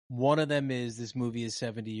 One of them is this movie is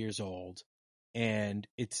 70 years old and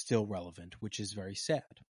it's still relevant, which is very sad,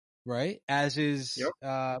 right? As is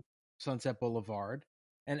Sunset Boulevard.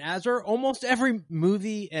 And as are almost every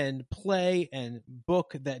movie and play and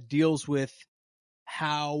book that deals with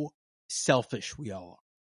how selfish we all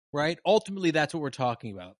are, right? Ultimately, that's what we're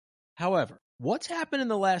talking about. However, what's happened in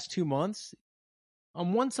the last 2 months?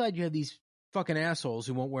 On one side, you have these fucking assholes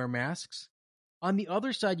who won't wear masks. On the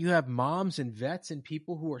other side, you have moms and vets and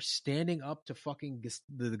people who are standing up to fucking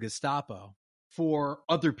the Gestapo for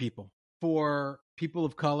other people, for people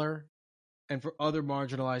of color, and for other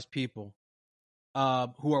marginalized people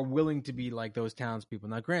who are willing to be like those townspeople.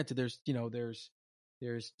 Now, granted, there's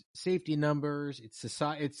safety numbers.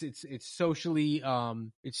 It's socially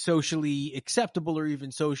acceptable or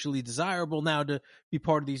even socially desirable now to be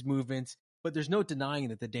part of these movements. But there's no denying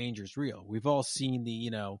that the danger is real. We've all seen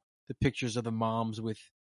the pictures of the moms with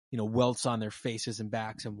welts on their faces and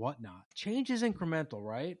backs and whatnot. Change is incremental,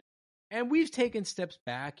 right? And we've taken steps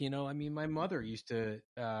back. My mother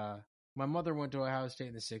my mother went to Ohio State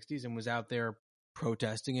in the 60s and was out there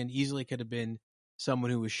protesting, and easily could have been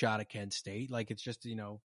someone who was shot at Kent State. Like, it's just,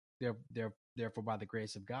 they're therefore by the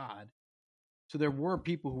grace of God. So there were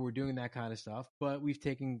people who were doing that kind of stuff, but we've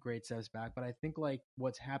taken great steps back. But I think, like,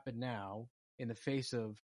 what's happened now in the face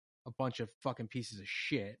of a bunch of fucking pieces of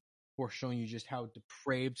shit who are showing you just how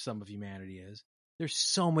depraved some of humanity is. There's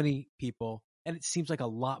so many people, and it seems like a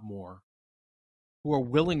lot more, who are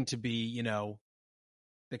willing to be,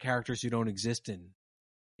 the characters who don't exist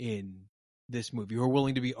in this movie, who are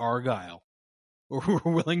willing to be Argyle, or who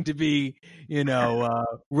are willing to be,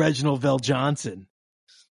 Reginald Vell Johnson,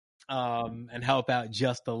 and help out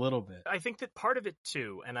just a little bit. I think that part of it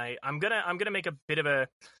too, and I'm gonna make a bit of a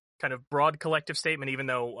kind of broad collective statement, even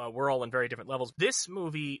though we're all in very different levels. This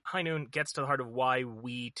movie, High Noon, gets to the heart of why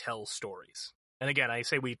we tell stories. And again, I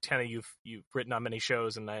say we, Tanner, you've written on many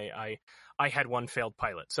shows, and I had one failed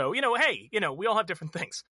pilot. So, hey, we all have different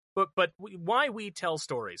things. But why we tell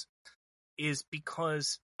stories is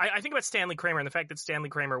because I think about Stanley Kramer and the fact that Stanley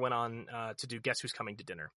Kramer went on to do Guess Who's Coming to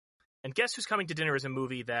Dinner. And Guess Who's Coming to Dinner is a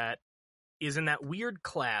movie that is in that weird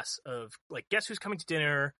class of, like, Guess Who's Coming to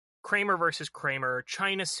Dinner, Kramer versus Kramer,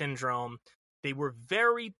 China Syndrome. They were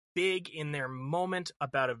very big in their moment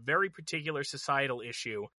about a very particular societal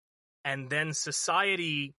issue. And then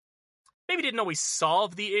society maybe didn't always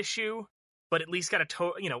solve the issue, but at least got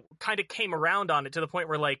kind of came around on it to the point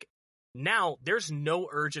where, like, now there's no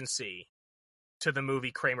urgency to the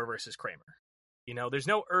movie Kramer versus Kramer. There's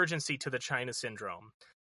no urgency to the China Syndrome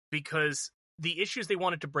because the issues they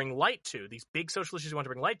wanted to bring light to, these big social issues they wanted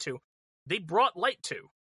to bring light to, they brought light to.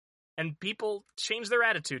 And people changed their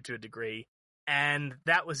attitude to a degree, and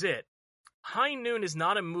that was it. High Noon is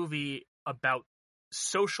not a movie about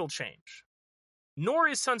social change, nor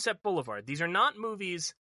is Sunset Boulevard. These are not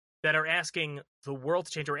movies that are asking the world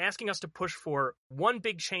to change or asking us to push for one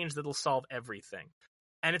big change that'll solve everything.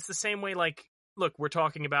 And it's the same way, like, look, we're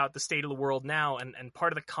talking about the state of the world now, and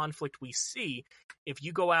part of the conflict we see, if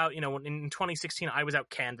you go out, in 2016, I was out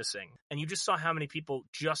canvassing, and you just saw how many people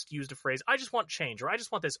just used a phrase, I just want change, or I just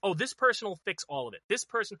want this. Oh, this person will fix all of it. This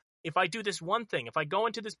person, if I do this one thing, if I go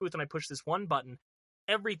into this booth and I push this one button,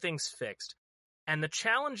 everything's fixed. And the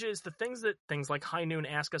challenge is the things that things like High Noon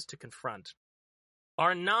ask us to confront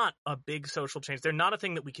are not a big social change. They're not a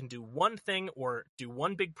thing that we can do one thing or do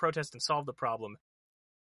one big protest and solve the problem.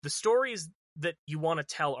 The stories that you want to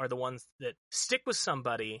tell are the ones that stick with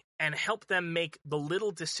somebody and help them make the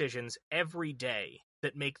little decisions every day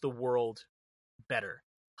that make the world better.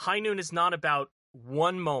 High Noon is not about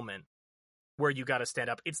one moment where you got to stand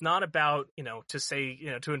up. It's not about, to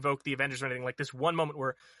say, to invoke the Avengers or anything like this one moment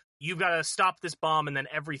where you've got to stop this bomb and then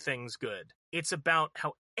everything's good. It's about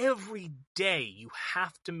how every day you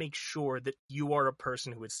have to make sure that you are a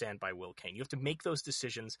person who would stand by Will Kane. You have to make those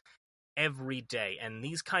decisions every day. And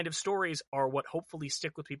these kind of stories are what hopefully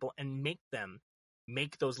stick with people and make them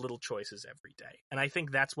make those little choices every day. And I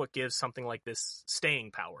think that's what gives something like this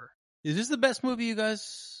staying power. Is this the best movie you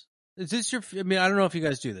guys... Is this your... I mean, I don't know if you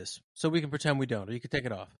guys do this, so we can pretend we don't, or you can take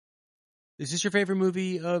it off. Is this your favorite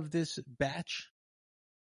movie of this batch?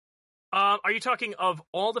 Are you talking of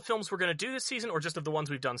all the films we're going to do this season, or just of the ones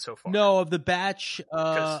we've done so far? No, of the batch,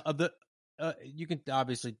 of the... you can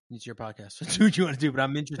obviously, it's your podcast, so do what you want to do, but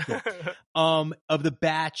I'm interested. Of the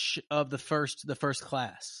batch of the first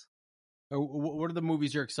class, what are the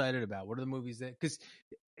movies you're excited about? What are the movies that, because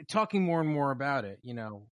talking more and more about it,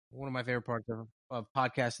 one of my favorite parts of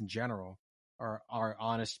podcasts in general are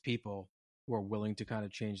honest people who are willing to kind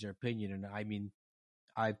of change their opinion. And I mean,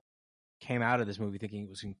 I came out of this movie thinking it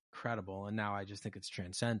was incredible, and now I just think it's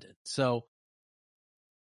transcendent. So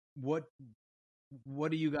what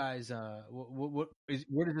do you guys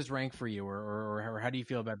where does this rank for you, or how do you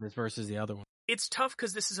feel about this versus the other one? It's tough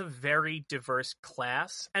because this is a very diverse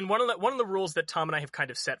class, and one of the rules that Tom and I have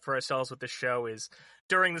kind of set for ourselves with the show is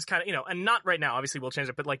during this kind of, and not right now, obviously we'll change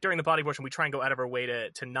it, but like during the body portion, we try and go out of our way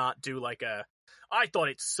to not do like I thought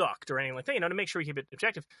it sucked or anything like that, to make sure we keep it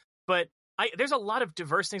objective. But there's a lot of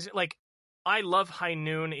diverse things. Like, I love High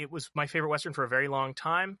Noon. It was my favorite Western for a very long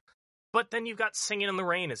time. But then you've got Singin' in the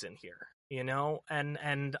Rain is in here,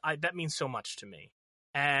 and that means so much to me.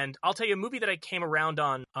 And I'll tell you a movie that I came around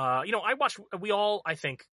on. I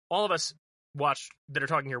think all of us that are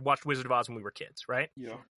talking here watched Wizard of Oz when we were kids, right?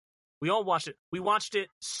 Yeah. We all watched it. We watched it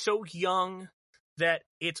so young that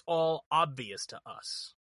it's all obvious to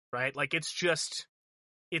us, right? Like, it's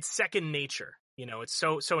second nature. It's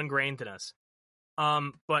so ingrained in us.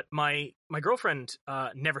 But my girlfriend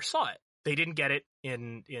never saw it. They didn't get it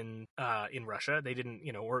in Russia. They didn't,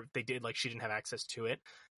 or they did, like, she didn't have access to it.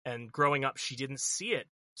 And growing up, she didn't see it.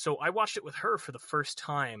 So I watched it with her for the first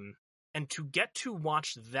time. And to get to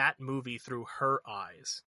watch that movie through her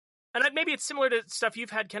eyes. And maybe it's similar to stuff you've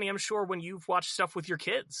had, Kenny, I'm sure, when you've watched stuff with your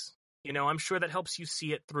kids. I'm sure that helps you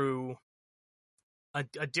see it through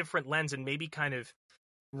a different lens and maybe kind of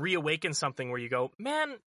reawaken something where you go,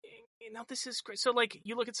 man, this is great. So, like,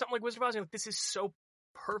 you look at something like Wizard of Oz, and you're like, this is so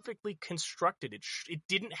perfectly constructed. It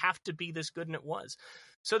didn't have to be this good, and it was.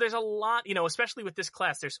 So there's a lot, especially with this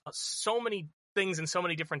class, there's so many things in so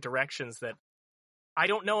many different directions that I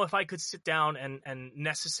don't know if I could sit down and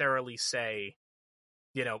necessarily say,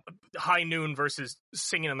 High Noon versus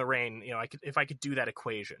Singin' in the Rain. If I could do that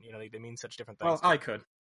equation, they mean such different things. Well, I could.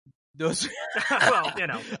 Those, well,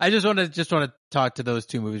 I just want to talk to those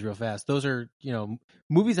two movies real fast. Those are,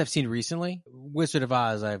 movies I've seen recently. Wizard of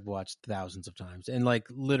Oz I've watched thousands of times, and like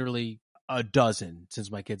literally a dozen since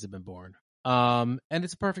my kids have been born. And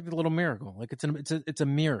it's a perfect little miracle. Like, it's a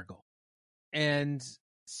miracle. And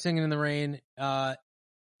Singin' in the Rain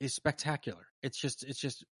is spectacular. It's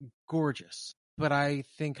just gorgeous. But I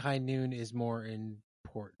think High Noon is more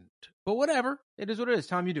important. But whatever, it is what it is.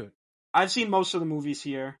 Tom, you do it. I've seen most of the movies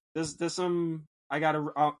here. There's some I'm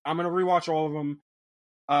gonna rewatch all of them.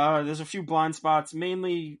 There's a few blind spots,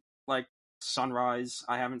 mainly like Sunrise.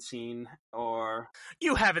 I haven't seen, or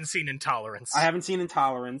You haven't seen Intolerance. I haven't seen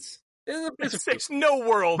Intolerance. There's no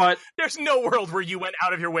world. But There's no world where you went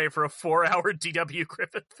out of your way for a 4-hour D.W.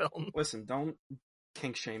 Griffith film. listen, don't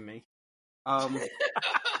kink shame me.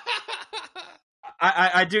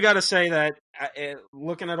 I do got to say that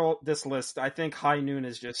looking at all this list, I think High Noon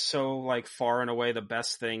is just so like far and away the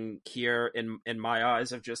best thing here in my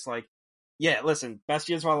eyes. Of just like, yeah, listen, Best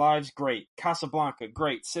Years of Our Lives, great. Casablanca,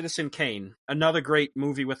 great. Citizen Kane, another great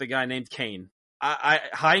movie with a guy named Kane.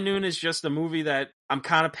 High Noon is just a movie that I'm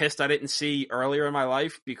kind of pissed I didn't see earlier in my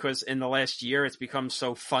life, because in the last year it's become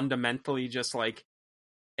so fundamentally just like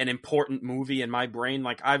an important movie in my brain.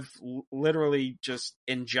 Like I've literally just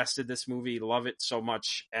ingested this movie, love it so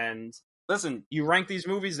much. And listen, you rank these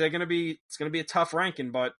movies, it's gonna be a tough ranking,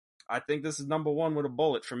 but I think this is number one with a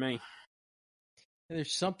bullet for me.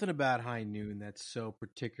 There's something about High Noon that's so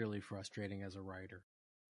particularly frustrating as a writer,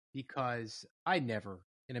 because I never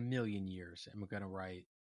in a million years am going to write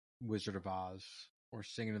Wizard of Oz or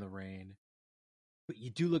Singing in the Rain. But you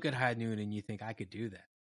do look at High Noon and you think I could do that,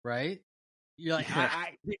 right? You're like, Yeah.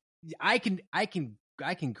 I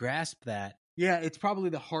can grasp that. Yeah, it's probably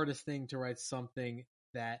the hardest thing to write something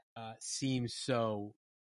that seems so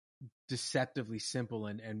deceptively simple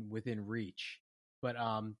and within reach. But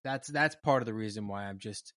that's part of the reason why I'm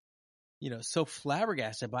just, so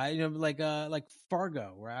flabbergasted by it. Like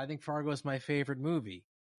Fargo, where I think Fargo is my favorite movie.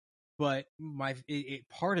 But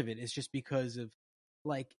part of it is just because of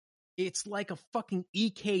like, it's like a fucking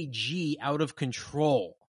EKG out of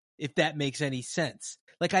control, if that makes any sense.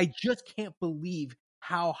 Like, I just can't believe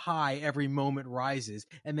how high every moment rises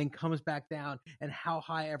and then comes back down, and how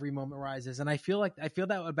high every moment rises. And I feel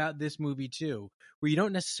that about this movie too, where you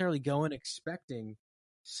don't necessarily go in expecting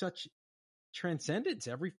such transcendence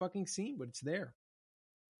every fucking scene, but it's there.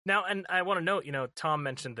 Now, and I want to note, Tom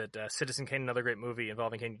mentioned that Citizen Kane, another great movie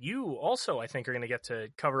involving Kane. You also, I think, are going to get to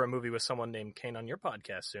cover a movie with someone named Kane on your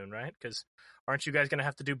podcast soon, right? Because aren't you guys going to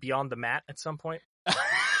have to do Beyond the Mat at some point?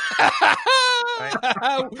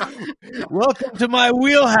 Welcome to my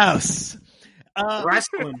wheelhouse.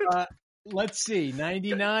 Wrestling. Let's see,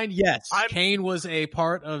 99. Yes, Kane was a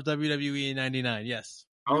part of WWE in 99. Yes.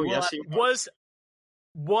 Oh, yes, he was.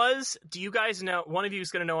 Do you guys know? One of you is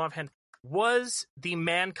going to know offhand. Was the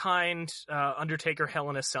Mankind Undertaker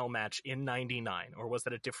Hell in a Cell match in 99, or was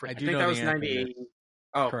that a different? I think that was 98.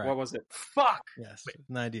 Oh, correct. What was it? Fuck. Yes,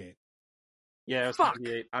 98. Yeah, it was fuck.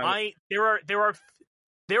 98.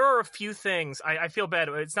 There are a few things. I feel bad.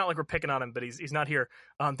 It's not like we're picking on him, but he's not here.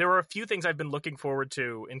 There are a few things I've been looking forward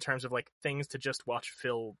to in terms of like things to just watch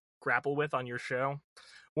Phil grapple with on your show.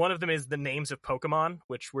 One of them is the names of Pokemon,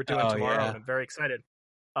 which we're doing tomorrow, and I'm very excited.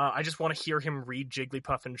 I just want to hear him read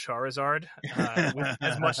Jigglypuff and Charizard with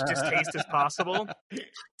as much distaste as possible.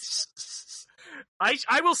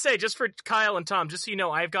 I will say, just for Kyle and Tom, just so you know,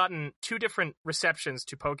 I've gotten 2 different receptions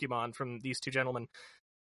to Pokemon from these 2 gentlemen.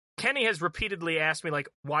 Kenny has repeatedly asked me, like,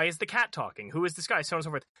 why is the cat talking? Who is this guy? So on and so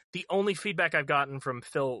forth. The only feedback I've gotten from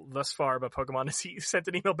Phil thus far about Pokemon is he sent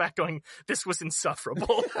an email back going, this was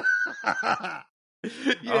insufferable.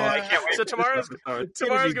 Yeah, I can't wait. So tomorrow's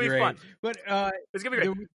gonna be fun. But it's gonna be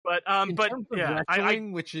great. But terms of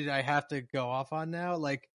wrestling, which I have to go off on now,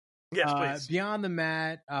 like, yes, please. Beyond the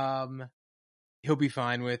Mat, he'll be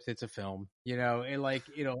fine with. It's a film,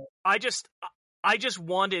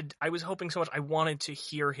 I was hoping so much. I wanted to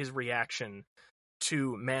hear his reaction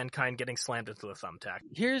to Mankind getting slammed into the thumbtack.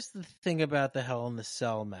 Here's the thing about the Hell in the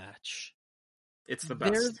Cell match. It's the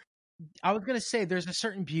best. I was gonna say there's a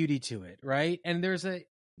certain beauty to it, right? And there's a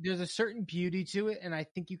certain beauty to it, and I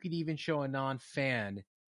think you could even show a non-fan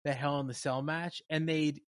the Hell in the Cell match, and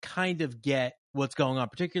they'd kind of get what's going on,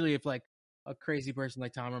 particularly if like a crazy person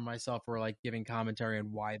like Tom or myself were like giving commentary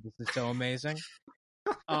on why this is so amazing.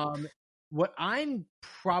 What I'm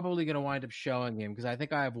probably going to wind up showing him, because I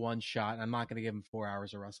think I have one shot, and I'm not going to give him 4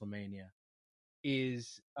 hours of WrestleMania,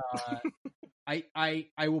 is I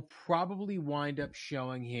will probably wind up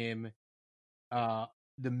showing him the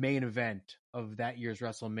main event of that year's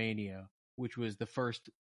WrestleMania, which was the first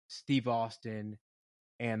Steve Austin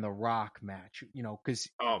and The Rock match. Because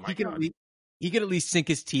he could at least sink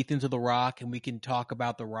his teeth into The Rock, and we can talk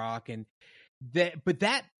about The Rock, and but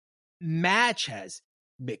that match has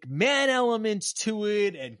McMahon elements to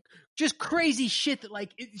it and just crazy shit that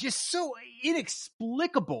like it's just so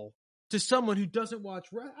inexplicable to someone who doesn't watch.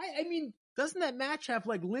 I mean, doesn't that match have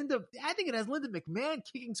like Linda? I think it has Linda McMahon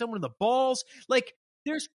kicking someone in the balls. Like,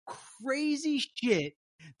 there's crazy shit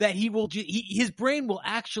that his brain will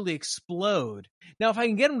actually explode. Now, if I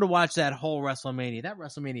can get him to watch that whole WrestleMania, that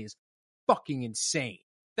WrestleMania is fucking insane.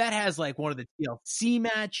 that has like one of the TLC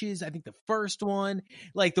matches. I think the first one,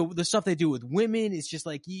 like the stuff they do with women, is just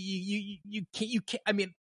like you can't. I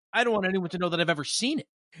mean, I don't want anyone to know that I've ever seen it.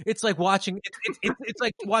 It's like watching it's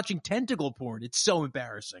like watching tentacle porn. It's so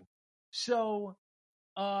embarrassing. So,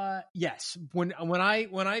 yes, when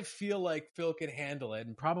I feel like Phil can handle it,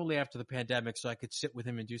 and probably after the pandemic, so I could sit with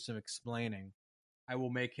him and do some explaining, I will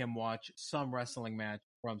make him watch some wrestling match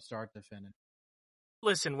from start to finish.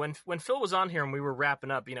 Listen, when Phil was on here and we were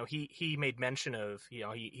wrapping up, he made mention of,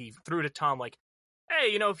 he threw to Tom like,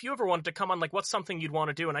 hey, if you ever wanted to come on, like, what's something you'd want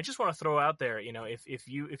to do? And I just want to throw out there, if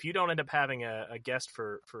you don't end up having a guest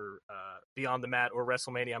for Beyond the Mat or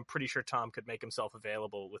WrestleMania, I'm pretty sure Tom could make himself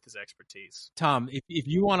available with his expertise. Tom, if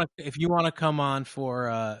you want to come on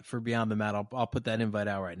for Beyond the Mat, I'll put that invite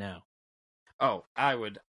out right now. Oh, I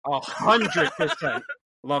would 100%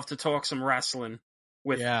 love to talk some wrestling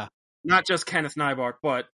with not just Kenneth Neibart,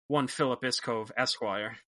 but one Philip Iskov,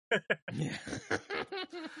 Esquire. Yeah.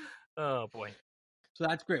 Oh boy. So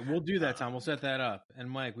that's great. We'll do that, Tom. We'll set that up. And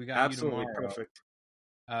Mike, we got absolutely you tomorrow. Perfect.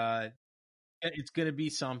 It's gonna be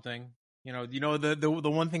something. The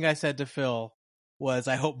one thing I said to Phil was,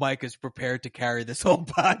 I hope Mike is prepared to carry this whole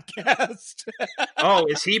podcast. Oh,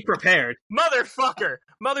 is he prepared? Motherfucker,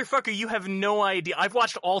 you have no idea. I've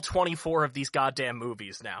watched all 24 of these goddamn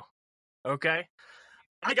movies now. Okay,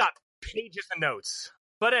 I got pages of notes.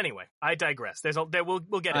 But anyway, I digress. We'll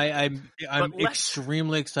get it. I'm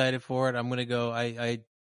extremely excited for it. I'm gonna go.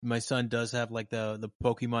 My son does have like the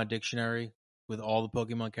Pokemon dictionary with all the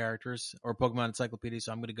Pokemon characters, or Pokemon encyclopedia.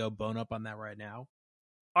 So I'm gonna go bone up on that right now.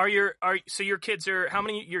 So your kids are, how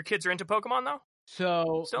many your kids are into Pokemon though?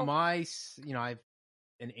 So I have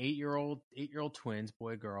an 8-year-old twins,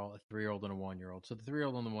 boy, girl, a 3-year-old and a 1-year-old. So the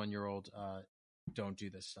 3-year-old and the 1-year-old don't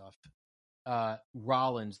do this stuff.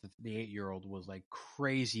 Rollins, the 8-year-old, was like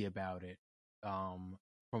crazy about it from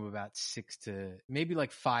about 6 to maybe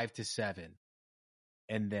like 5 to 7,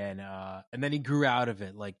 and then he grew out of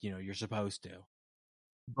it, like you're supposed to.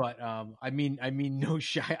 But I mean no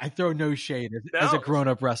shade. I throw no shade as a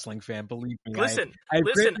grown-up wrestling fan. Believe me, listen, I have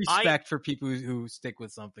great respect for people who stick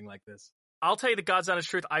with something like this. I'll tell you the God's honest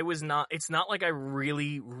truth. It's not like I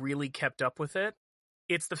really, really kept up with it.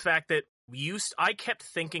 It's the fact that I kept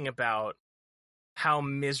thinking about how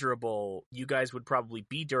miserable you guys would probably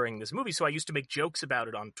be during this movie. So I used to make jokes about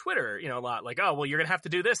it on Twitter, a lot, like, oh, well, you're going to have to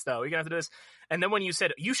do this, though. You're going to have to do this. And then when you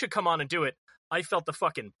said, you should come on and do it, I felt the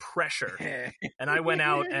fucking pressure. And I went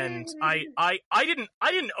out and I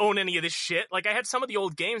didn't own any of this shit. Like, I had some of the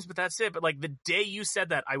old games, but that's it. But, like, the day you said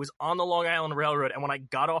that, I was on the Long Island Railroad, and when I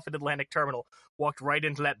got off at Atlantic Terminal, walked right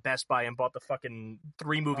into that Best Buy and bought the fucking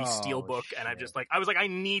 3-movie Steelbook. Shit. And I was like, I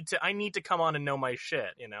need to come on and know my shit,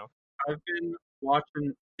 I've been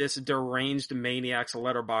watching this deranged maniac's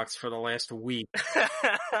letterbox for the last week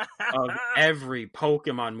of every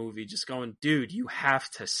Pokemon movie, just going, dude, you have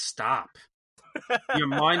to stop. Your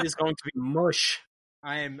mind is going to be mush.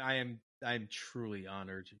 I'm truly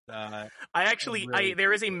honored.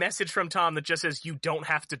 There is a message from Tom that just says, you don't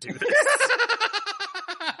have to do this.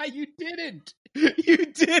 You didn't.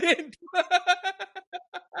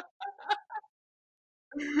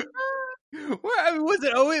 Well,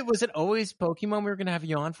 was it always Pokemon we were going to have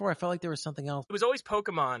you on for? I felt like there was something else. It was always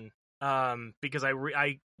Pokemon, because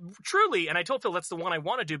I truly, and I told Phil that's the one I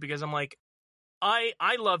want to do, because I'm like,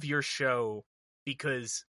 I love your show,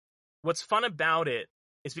 because what's fun about it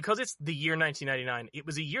is because it's the year 1999. It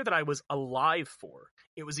was a year that I was alive for.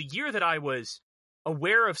 It was a year that I was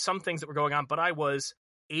aware of some things that were going on, but I was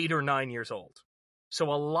 8 or 9 years old. So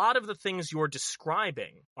a lot of the things you're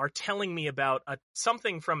describing are telling me about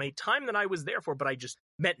something from a time that I was there for, but I just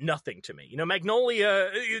meant nothing to me. Magnolia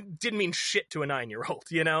didn't mean shit to a 9-year-old.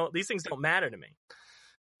 These things don't matter to me.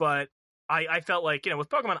 But I felt like, with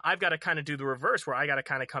Pokemon, I've got to kind of do the reverse, where I got to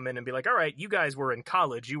kind of come in and be like, all right, you guys were in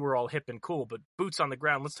college, you were all hip and cool, but boots on the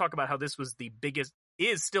ground. Let's talk about how this was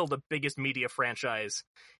is still the biggest media franchise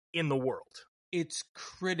in the world. It's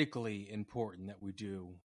critically important that we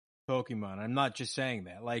do Pokemon. I'm not just saying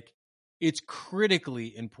that. Like, it's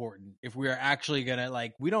critically important if we are actually gonna,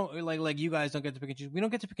 like, we don't like you guys don't get to pick and choose. We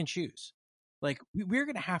don't get to pick and choose. Like, we're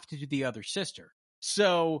gonna have to do the other sister.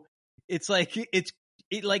 So it's like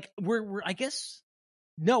we're I guess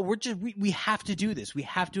no, we're just we have to do this. We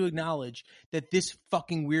have to acknowledge that this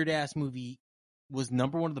fucking weird ass movie was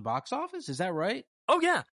 #1 at the box office. Is that right? Oh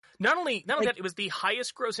yeah. Not only that, it was the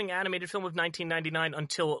highest grossing animated film of 1999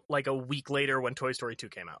 until like a week later when Toy Story 2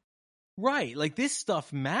 came out. Right, like, this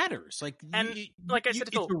stuff matters. Like, and like I said,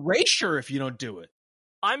 it's erasure if you don't do it.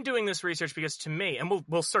 I'm doing this research because, to me, and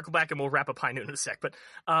we'll circle back and we'll wrap up High Noon in a sec. But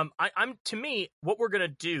to me, what we're gonna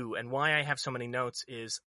do and why I have so many notes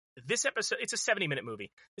is this episode, it's a 70-minute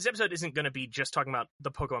movie. This episode isn't going to be just talking about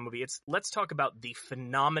the Pokemon movie. It's let's talk about the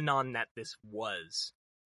phenomenon that this was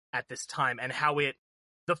at this time and how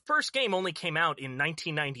the first game only came out in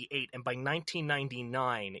 1998, and by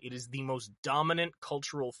 1999, it is the most dominant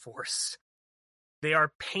cultural force. They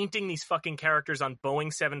are painting these fucking characters on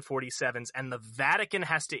Boeing 747s, and the Vatican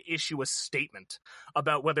has to issue a statement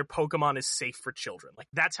about whether Pokemon is safe for children. Like,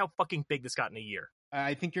 that's how fucking big this got in a year.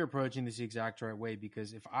 I think you're approaching this the exact right way,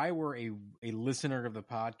 because if I were a listener of the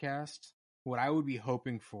podcast, what I would be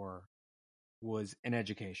hoping for was an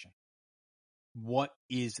education. What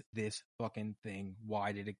is this fucking thing?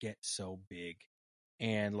 Why did it get so big?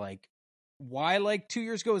 And like, why like 2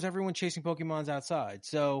 years ago was everyone chasing Pokemons outside?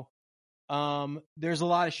 So there's a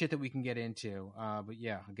lot of shit that we can get into. But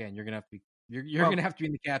yeah, again, you're gonna have to be gonna have to be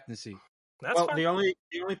in the captain's seat. That's fine. The only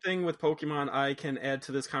thing with Pokemon I can add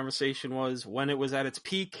to this conversation was when it was at its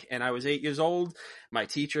peak and I was 8 years old, my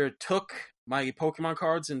teacher took my Pokemon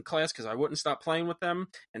cards in class because I wouldn't stop playing with them.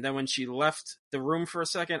 And then when she left the room for a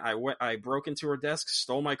second, I broke into her desk,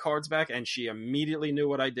 stole my cards back, and she immediately knew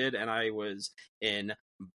what I did, and I was in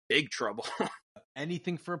big trouble.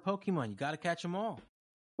 Anything for a Pokemon, you got to catch them all.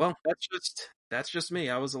 Well, that's just me.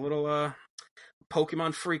 I was a little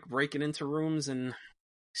Pokemon freak, breaking into rooms and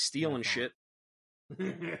stealing shit.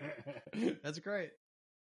 That's great.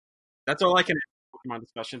 That's all I can add to Pokemon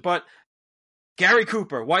discussion. But Gary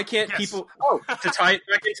Cooper, why can't people... Oh, to tie it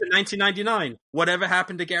back into 1999, whatever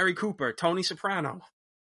happened to Gary Cooper? Tony Soprano.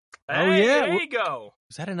 Hey, oh, yeah. There you go.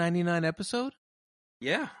 Was that a 99 episode?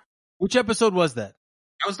 Yeah. Which episode was that?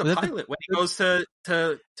 That was the pilot, when he goes to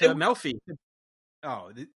Melfi.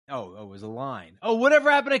 Oh, it was a line. Oh, whatever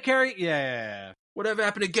happened to Gary? Yeah. Whatever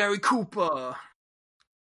happened to Gary Cooper?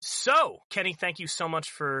 So, Kenny, thank you so much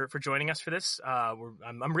for joining us for this.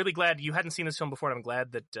 I'm really glad you hadn't seen this film before, and I'm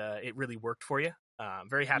glad that it really worked for you. I'm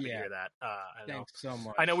very happy to hear that. Thanks so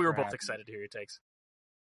much. I know we were both excited to hear your takes.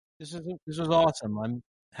 This was awesome. I'm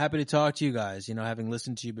happy to talk to you guys. You know, having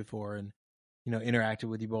listened to you before and interacted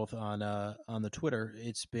with you both on the Twitter,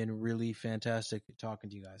 it's been really fantastic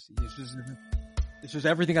talking to you guys. This was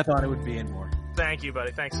everything I thought it would be and more. Thank you,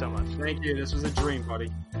 buddy. Thanks so much. Thank you. This was a dream,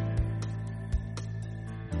 buddy.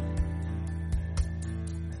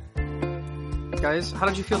 Guys, how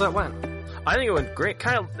did you feel that went? I think it went great.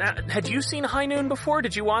 Kyle, had you seen High Noon before?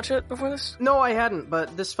 Did you watch it before this? No, I hadn't,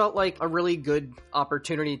 but this felt like a really good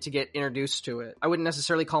opportunity to get introduced to it. I wouldn't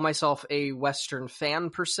necessarily call myself a Western fan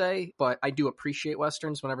per se, but I do appreciate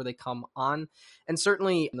Westerns whenever they come on. And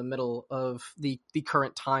certainly in the middle of the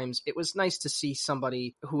current times, it was nice to see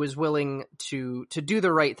somebody who is willing to do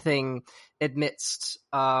the right thing amidst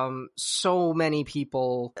so many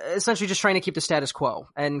people essentially just trying to keep the status quo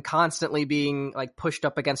and constantly being like pushed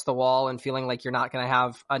up against the wall and feeling like you're not going to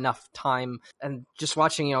have enough time, and just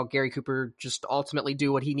watching Gary Cooper just ultimately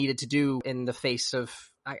do what he needed to do in the face of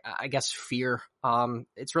I guess fear.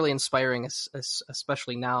 It's really inspiring,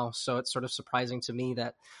 especially now. So it's sort of surprising to me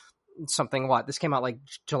that something this came out like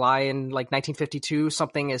July in like 1952,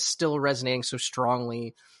 something is still resonating so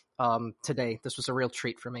strongly today. This was a real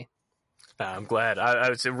treat for me. I'm glad. I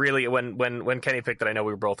was really, when Kenny picked it, I know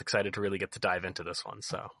we were both excited to really get to dive into this one.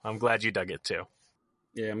 So I'm glad you dug it too.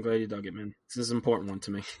 Yeah, I'm glad you dug it, man. This is an important one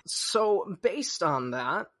to me. So based on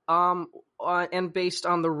that, and based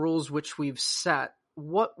on the rules which we've set,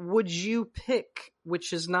 what would you pick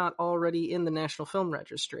which is not already in the National Film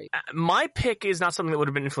Registry? My pick is not something that would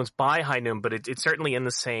have been influenced by High Noon, but it's certainly in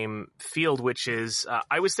the same field, which is,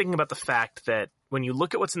 I was thinking about the fact that when you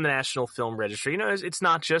look at what's in the National Film Registry, it's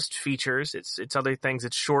not just features, it's other things,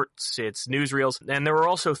 it's shorts, it's newsreels, and there were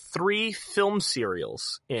also 3 film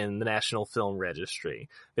serials in the National Film Registry.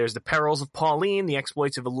 There's The Perils of Pauline, The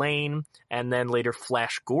Exploits of Elaine, and then later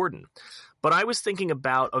Flash Gordon. But I was thinking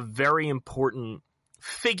about a very important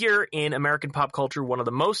figure in American pop culture, one of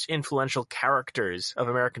the most influential characters of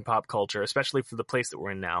American pop culture, especially for the place that we're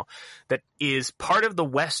in now, that is part of the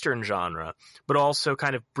Western genre, but also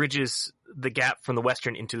kind of bridges the gap from the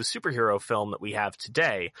Western into the superhero film that we have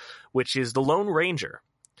today, which is the Lone Ranger.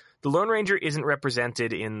 The Lone Ranger isn't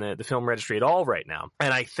represented in the film registry at all right now.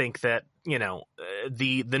 And I think that,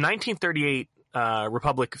 the 1938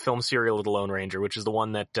 Republic film serial of the Lone Ranger, which is the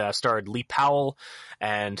one that starred Lee Powell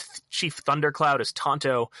and Chief Thundercloud as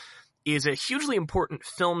Tonto, is a hugely important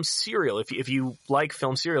film serial. If you like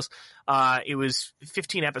film serials, it was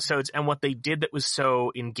 15 episodes, and what they did that was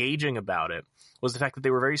so engaging about it was the fact that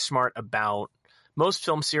they were very smart about most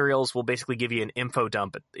film serials will basically give you an info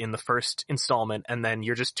dump in the first installment, and then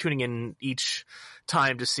you're just tuning in each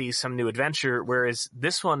time to see some new adventure, whereas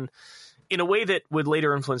this one, in a way that would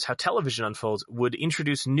later influence how television unfolds, would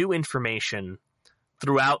introduce new information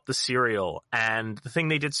throughout the serial. And the thing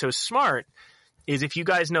they did so smart is, if you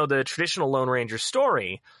guys know the traditional Lone Ranger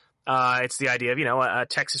story, it's the idea of, a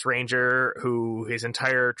Texas Ranger who his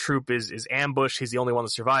entire troop is ambushed. He's the only one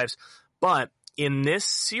that survives. But in this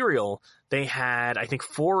serial, they had, I think,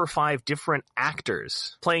 4 or 5 different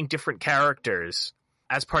actors playing different characters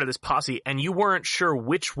as part of this posse, and you weren't sure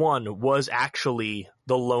which one was actually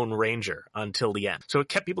the Lone Ranger until the end. So it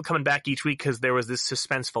kept people coming back each week because there was this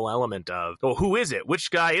suspenseful element of, oh, who is it?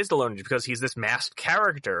 Which guy is the Lone Ranger? Because he's this masked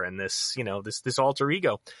character and this, this alter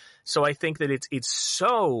ego. So I think that it's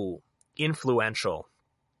so influential.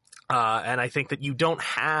 And I think that you don't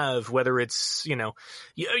have, whether it's, you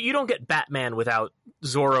don't get Batman without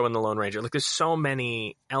Zorro and the Lone Ranger. Like, there's so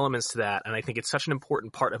many elements to that. And I think it's such an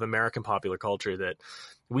important part of American popular culture that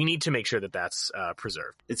we need to make sure that that's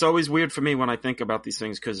preserved. It's always weird for me when I think about these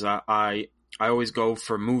things, because I always go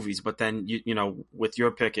for movies, but then, with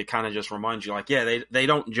your pick, it kind of just reminds you, like, yeah, they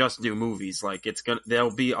don't just do movies. Like,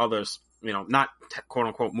 there'll be others, not quote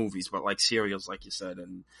unquote movies, but like serials, like you said.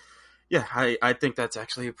 And yeah, I think that's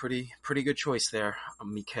actually a pretty good choice there,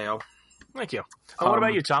 Mikhail. Thank you. What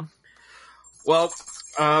about you, Tom? Well,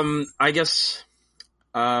 I guess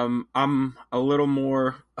I'm a little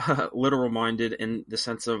more literal-minded in the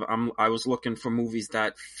sense of I was looking for movies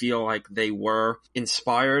that feel like they were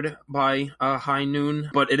inspired by High Noon,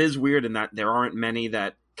 but it is weird in that there aren't many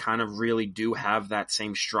that kind of really do have that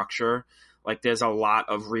same structure. Like, there's a lot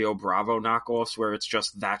of Rio Bravo knockoffs where it's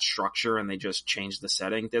just that structure and they just change the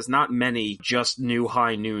setting. There's not many just new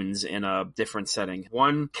High Noons in a different setting.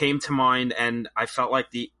 One came to mind, and I felt like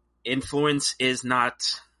the influence is not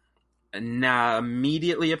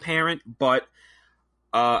immediately apparent, but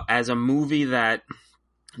as a movie that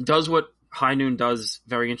does what High Noon does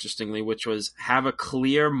very interestingly, which was have a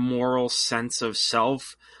clear moral sense of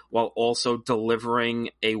self while also delivering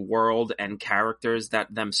a world and characters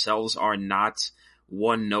that themselves are not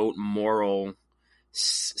one-note moral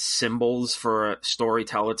symbols for a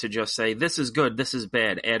storyteller to just say, this is good, this is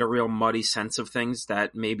bad. Add a real muddy sense of things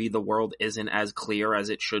that maybe the world isn't as clear as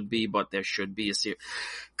it should be, but there should be a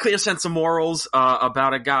clear sense of morals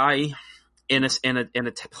about a guy in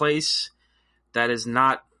a place that is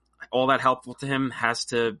not all that helpful to him, has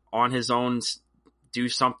to, on his own, do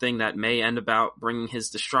something that may end about bringing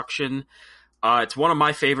his destruction. It's one of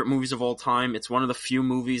my favorite movies of all time. It's one of the few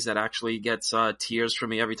movies that actually gets tears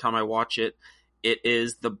from me every time I watch it. It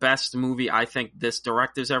is the best movie I think this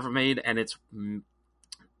director's ever made, and it's,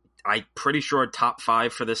 I'm pretty sure, top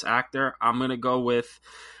 5 for this actor. I'm going to go with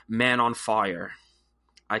Man on Fire.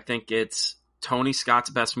 I think it's Tony Scott's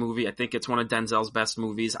best movie. I think it's one of Denzel's best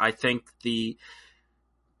movies. I think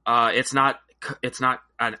it's not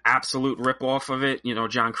an absolute ripoff of it.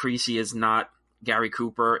 John Creasy is not Gary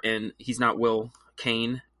Cooper and he's not Will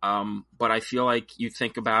Kane. But I feel like you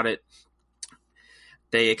think about it,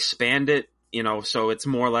 they expand it, so it's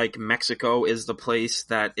more like Mexico is the place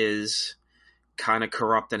that is kind of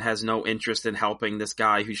corrupt and has no interest in helping this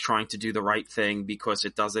guy who's trying to do the right thing because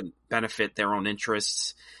it doesn't benefit their own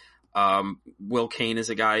interests. Will Kane is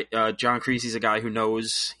a guy, John Creasy's a guy who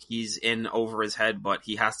knows he's in over his head, but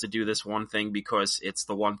he has to do this one thing because it's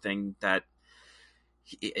the one thing that,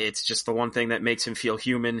 it's just the one thing that makes him feel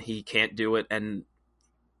human. He can't do it and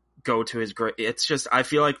go to his great. It's just, I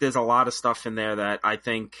feel like there's a lot of stuff in there that I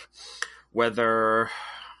think, whether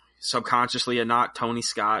subconsciously or not, Tony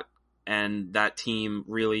Scott and that team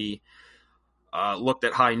really looked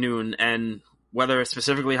at High Noon, and whether it's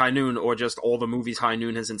specifically High Noon or just all the movies High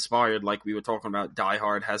Noon has inspired, like we were talking about, Die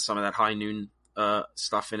Hard has some of that High Noon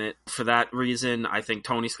stuff in it. For that reason, I think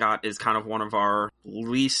Tony Scott is kind of one of our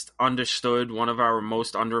least understood, one of our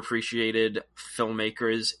most underappreciated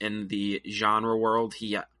filmmakers in the genre world.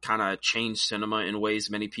 He kind of changed cinema in ways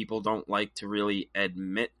many people don't like to really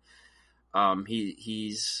admit.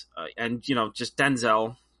 He's and just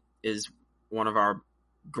Denzel is one of our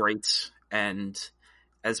greats, and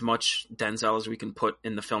as much Denzel as we can put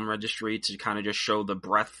in the film registry to kind of just show the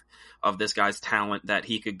breadth of this guy's talent, that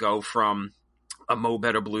he could go from a Mo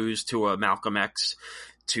Better Blues to a Malcolm X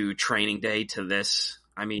to Training Day to this.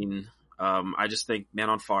 I mean, I just think Man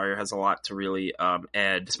on Fire has a lot to really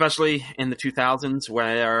add, especially in the 2000s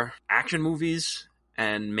where action movies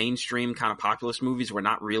and mainstream kind of populist movies were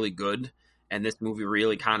not really good. And this movie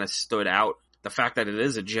really kind of stood out. The fact that it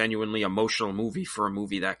is a genuinely emotional movie for a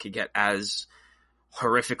movie that could get as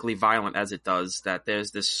horrifically violent as it does, that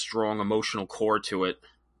there's this strong emotional core to it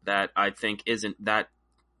that I think isn't that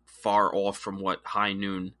far off from what High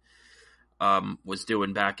Noon was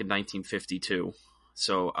doing back in 1952.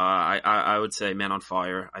 So I would say Man on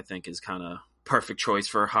Fire, I think, is kind of perfect choice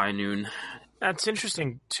for High Noon. That's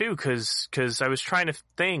interesting too, because I was trying to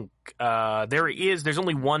think. There's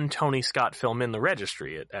only one Tony Scott film in the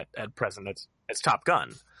registry at present. It's Top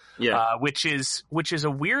Gun. Yeah. Which is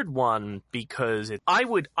a weird one because I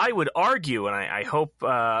would argue, and I hope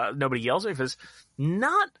nobody yells at me for this,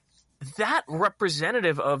 not that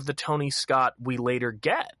representative of the Tony Scott we later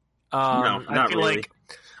get. No, not really.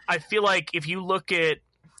 I feel like if you look at,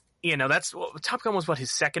 Top Gun was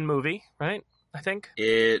his second movie, right? I think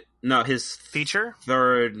his feature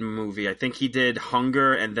third movie. I think he did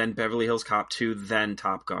Hunger and then Beverly Hills Cop 2, then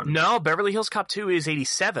Top Gun. No, Beverly Hills Cop 2 is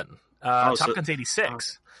 87. Top Gun's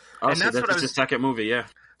 86. And so that's his second movie, yeah.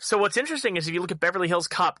 So what's interesting is if you look at Beverly Hills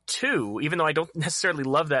Cop 2, even though I don't necessarily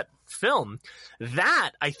love that film,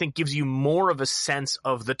 that I think gives you more of a sense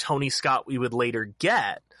of the Tony Scott we would later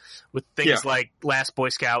get with things like Last Boy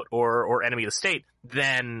Scout or Enemy of the State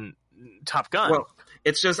than Top Gun. Well,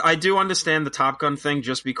 it's just I do understand the Top Gun thing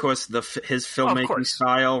just because his filmmaking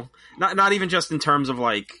style, not even just in terms of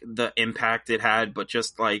like the impact it had, but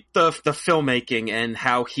just like the filmmaking and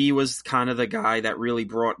how he was kind of the guy that really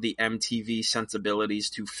brought the MTV sensibilities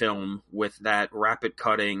to film with that rapid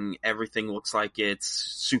cutting. Everything looks like it's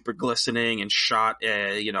super glistening and shot,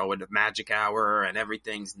 in a magic hour and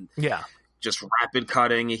everything's just rapid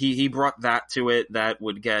cutting. He brought that to it that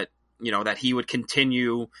would get, that he would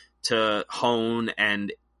continue to hone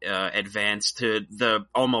and advance to the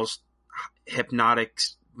almost hypnotic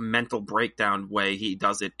mental breakdown way he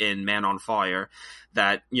does it in Man on Fire.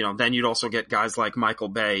 That, then you'd also get guys like Michael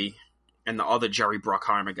Bay and the other Jerry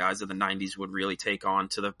Bruckheimer guys of the 90s would really take on,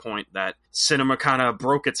 to the point that cinema kind of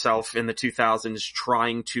broke itself in the 2000s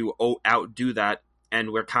trying to outdo that.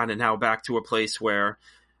 And we're kind of now back to a place where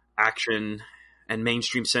action and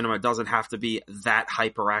mainstream cinema doesn't have to be that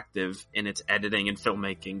hyperactive in its editing and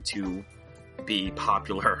filmmaking to be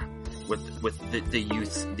popular with the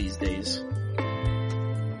youth these days.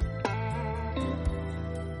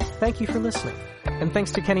 Thank you for listening. And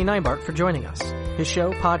thanks to Kenny Neibart for joining us. His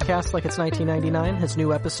show, Podcast Like It's 1999, has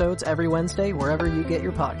new episodes every Wednesday wherever you get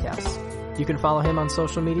your podcasts. You can follow him on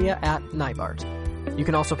social media at Neibart. You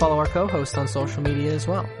can also follow our co-host on social media as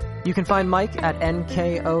well. You can find Mike at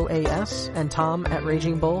NKOAS and Tom at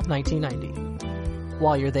Raging Bull 1990.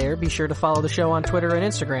 While you're there, be sure to follow the show on Twitter and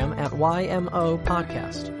Instagram at YMO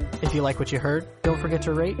Podcast. If you like what you heard, don't forget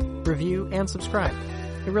to rate, review, and subscribe.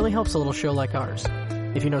 It really helps a little show like ours.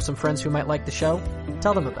 If you know some friends who might like the show,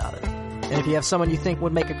 tell them about it. And if you have someone you think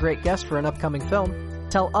would make a great guest for an upcoming film,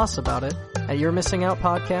 tell us about it at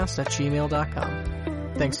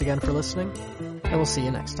yourmissingoutpodcast@gmail.com. Thanks again for listening, and we'll see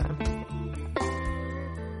you next time.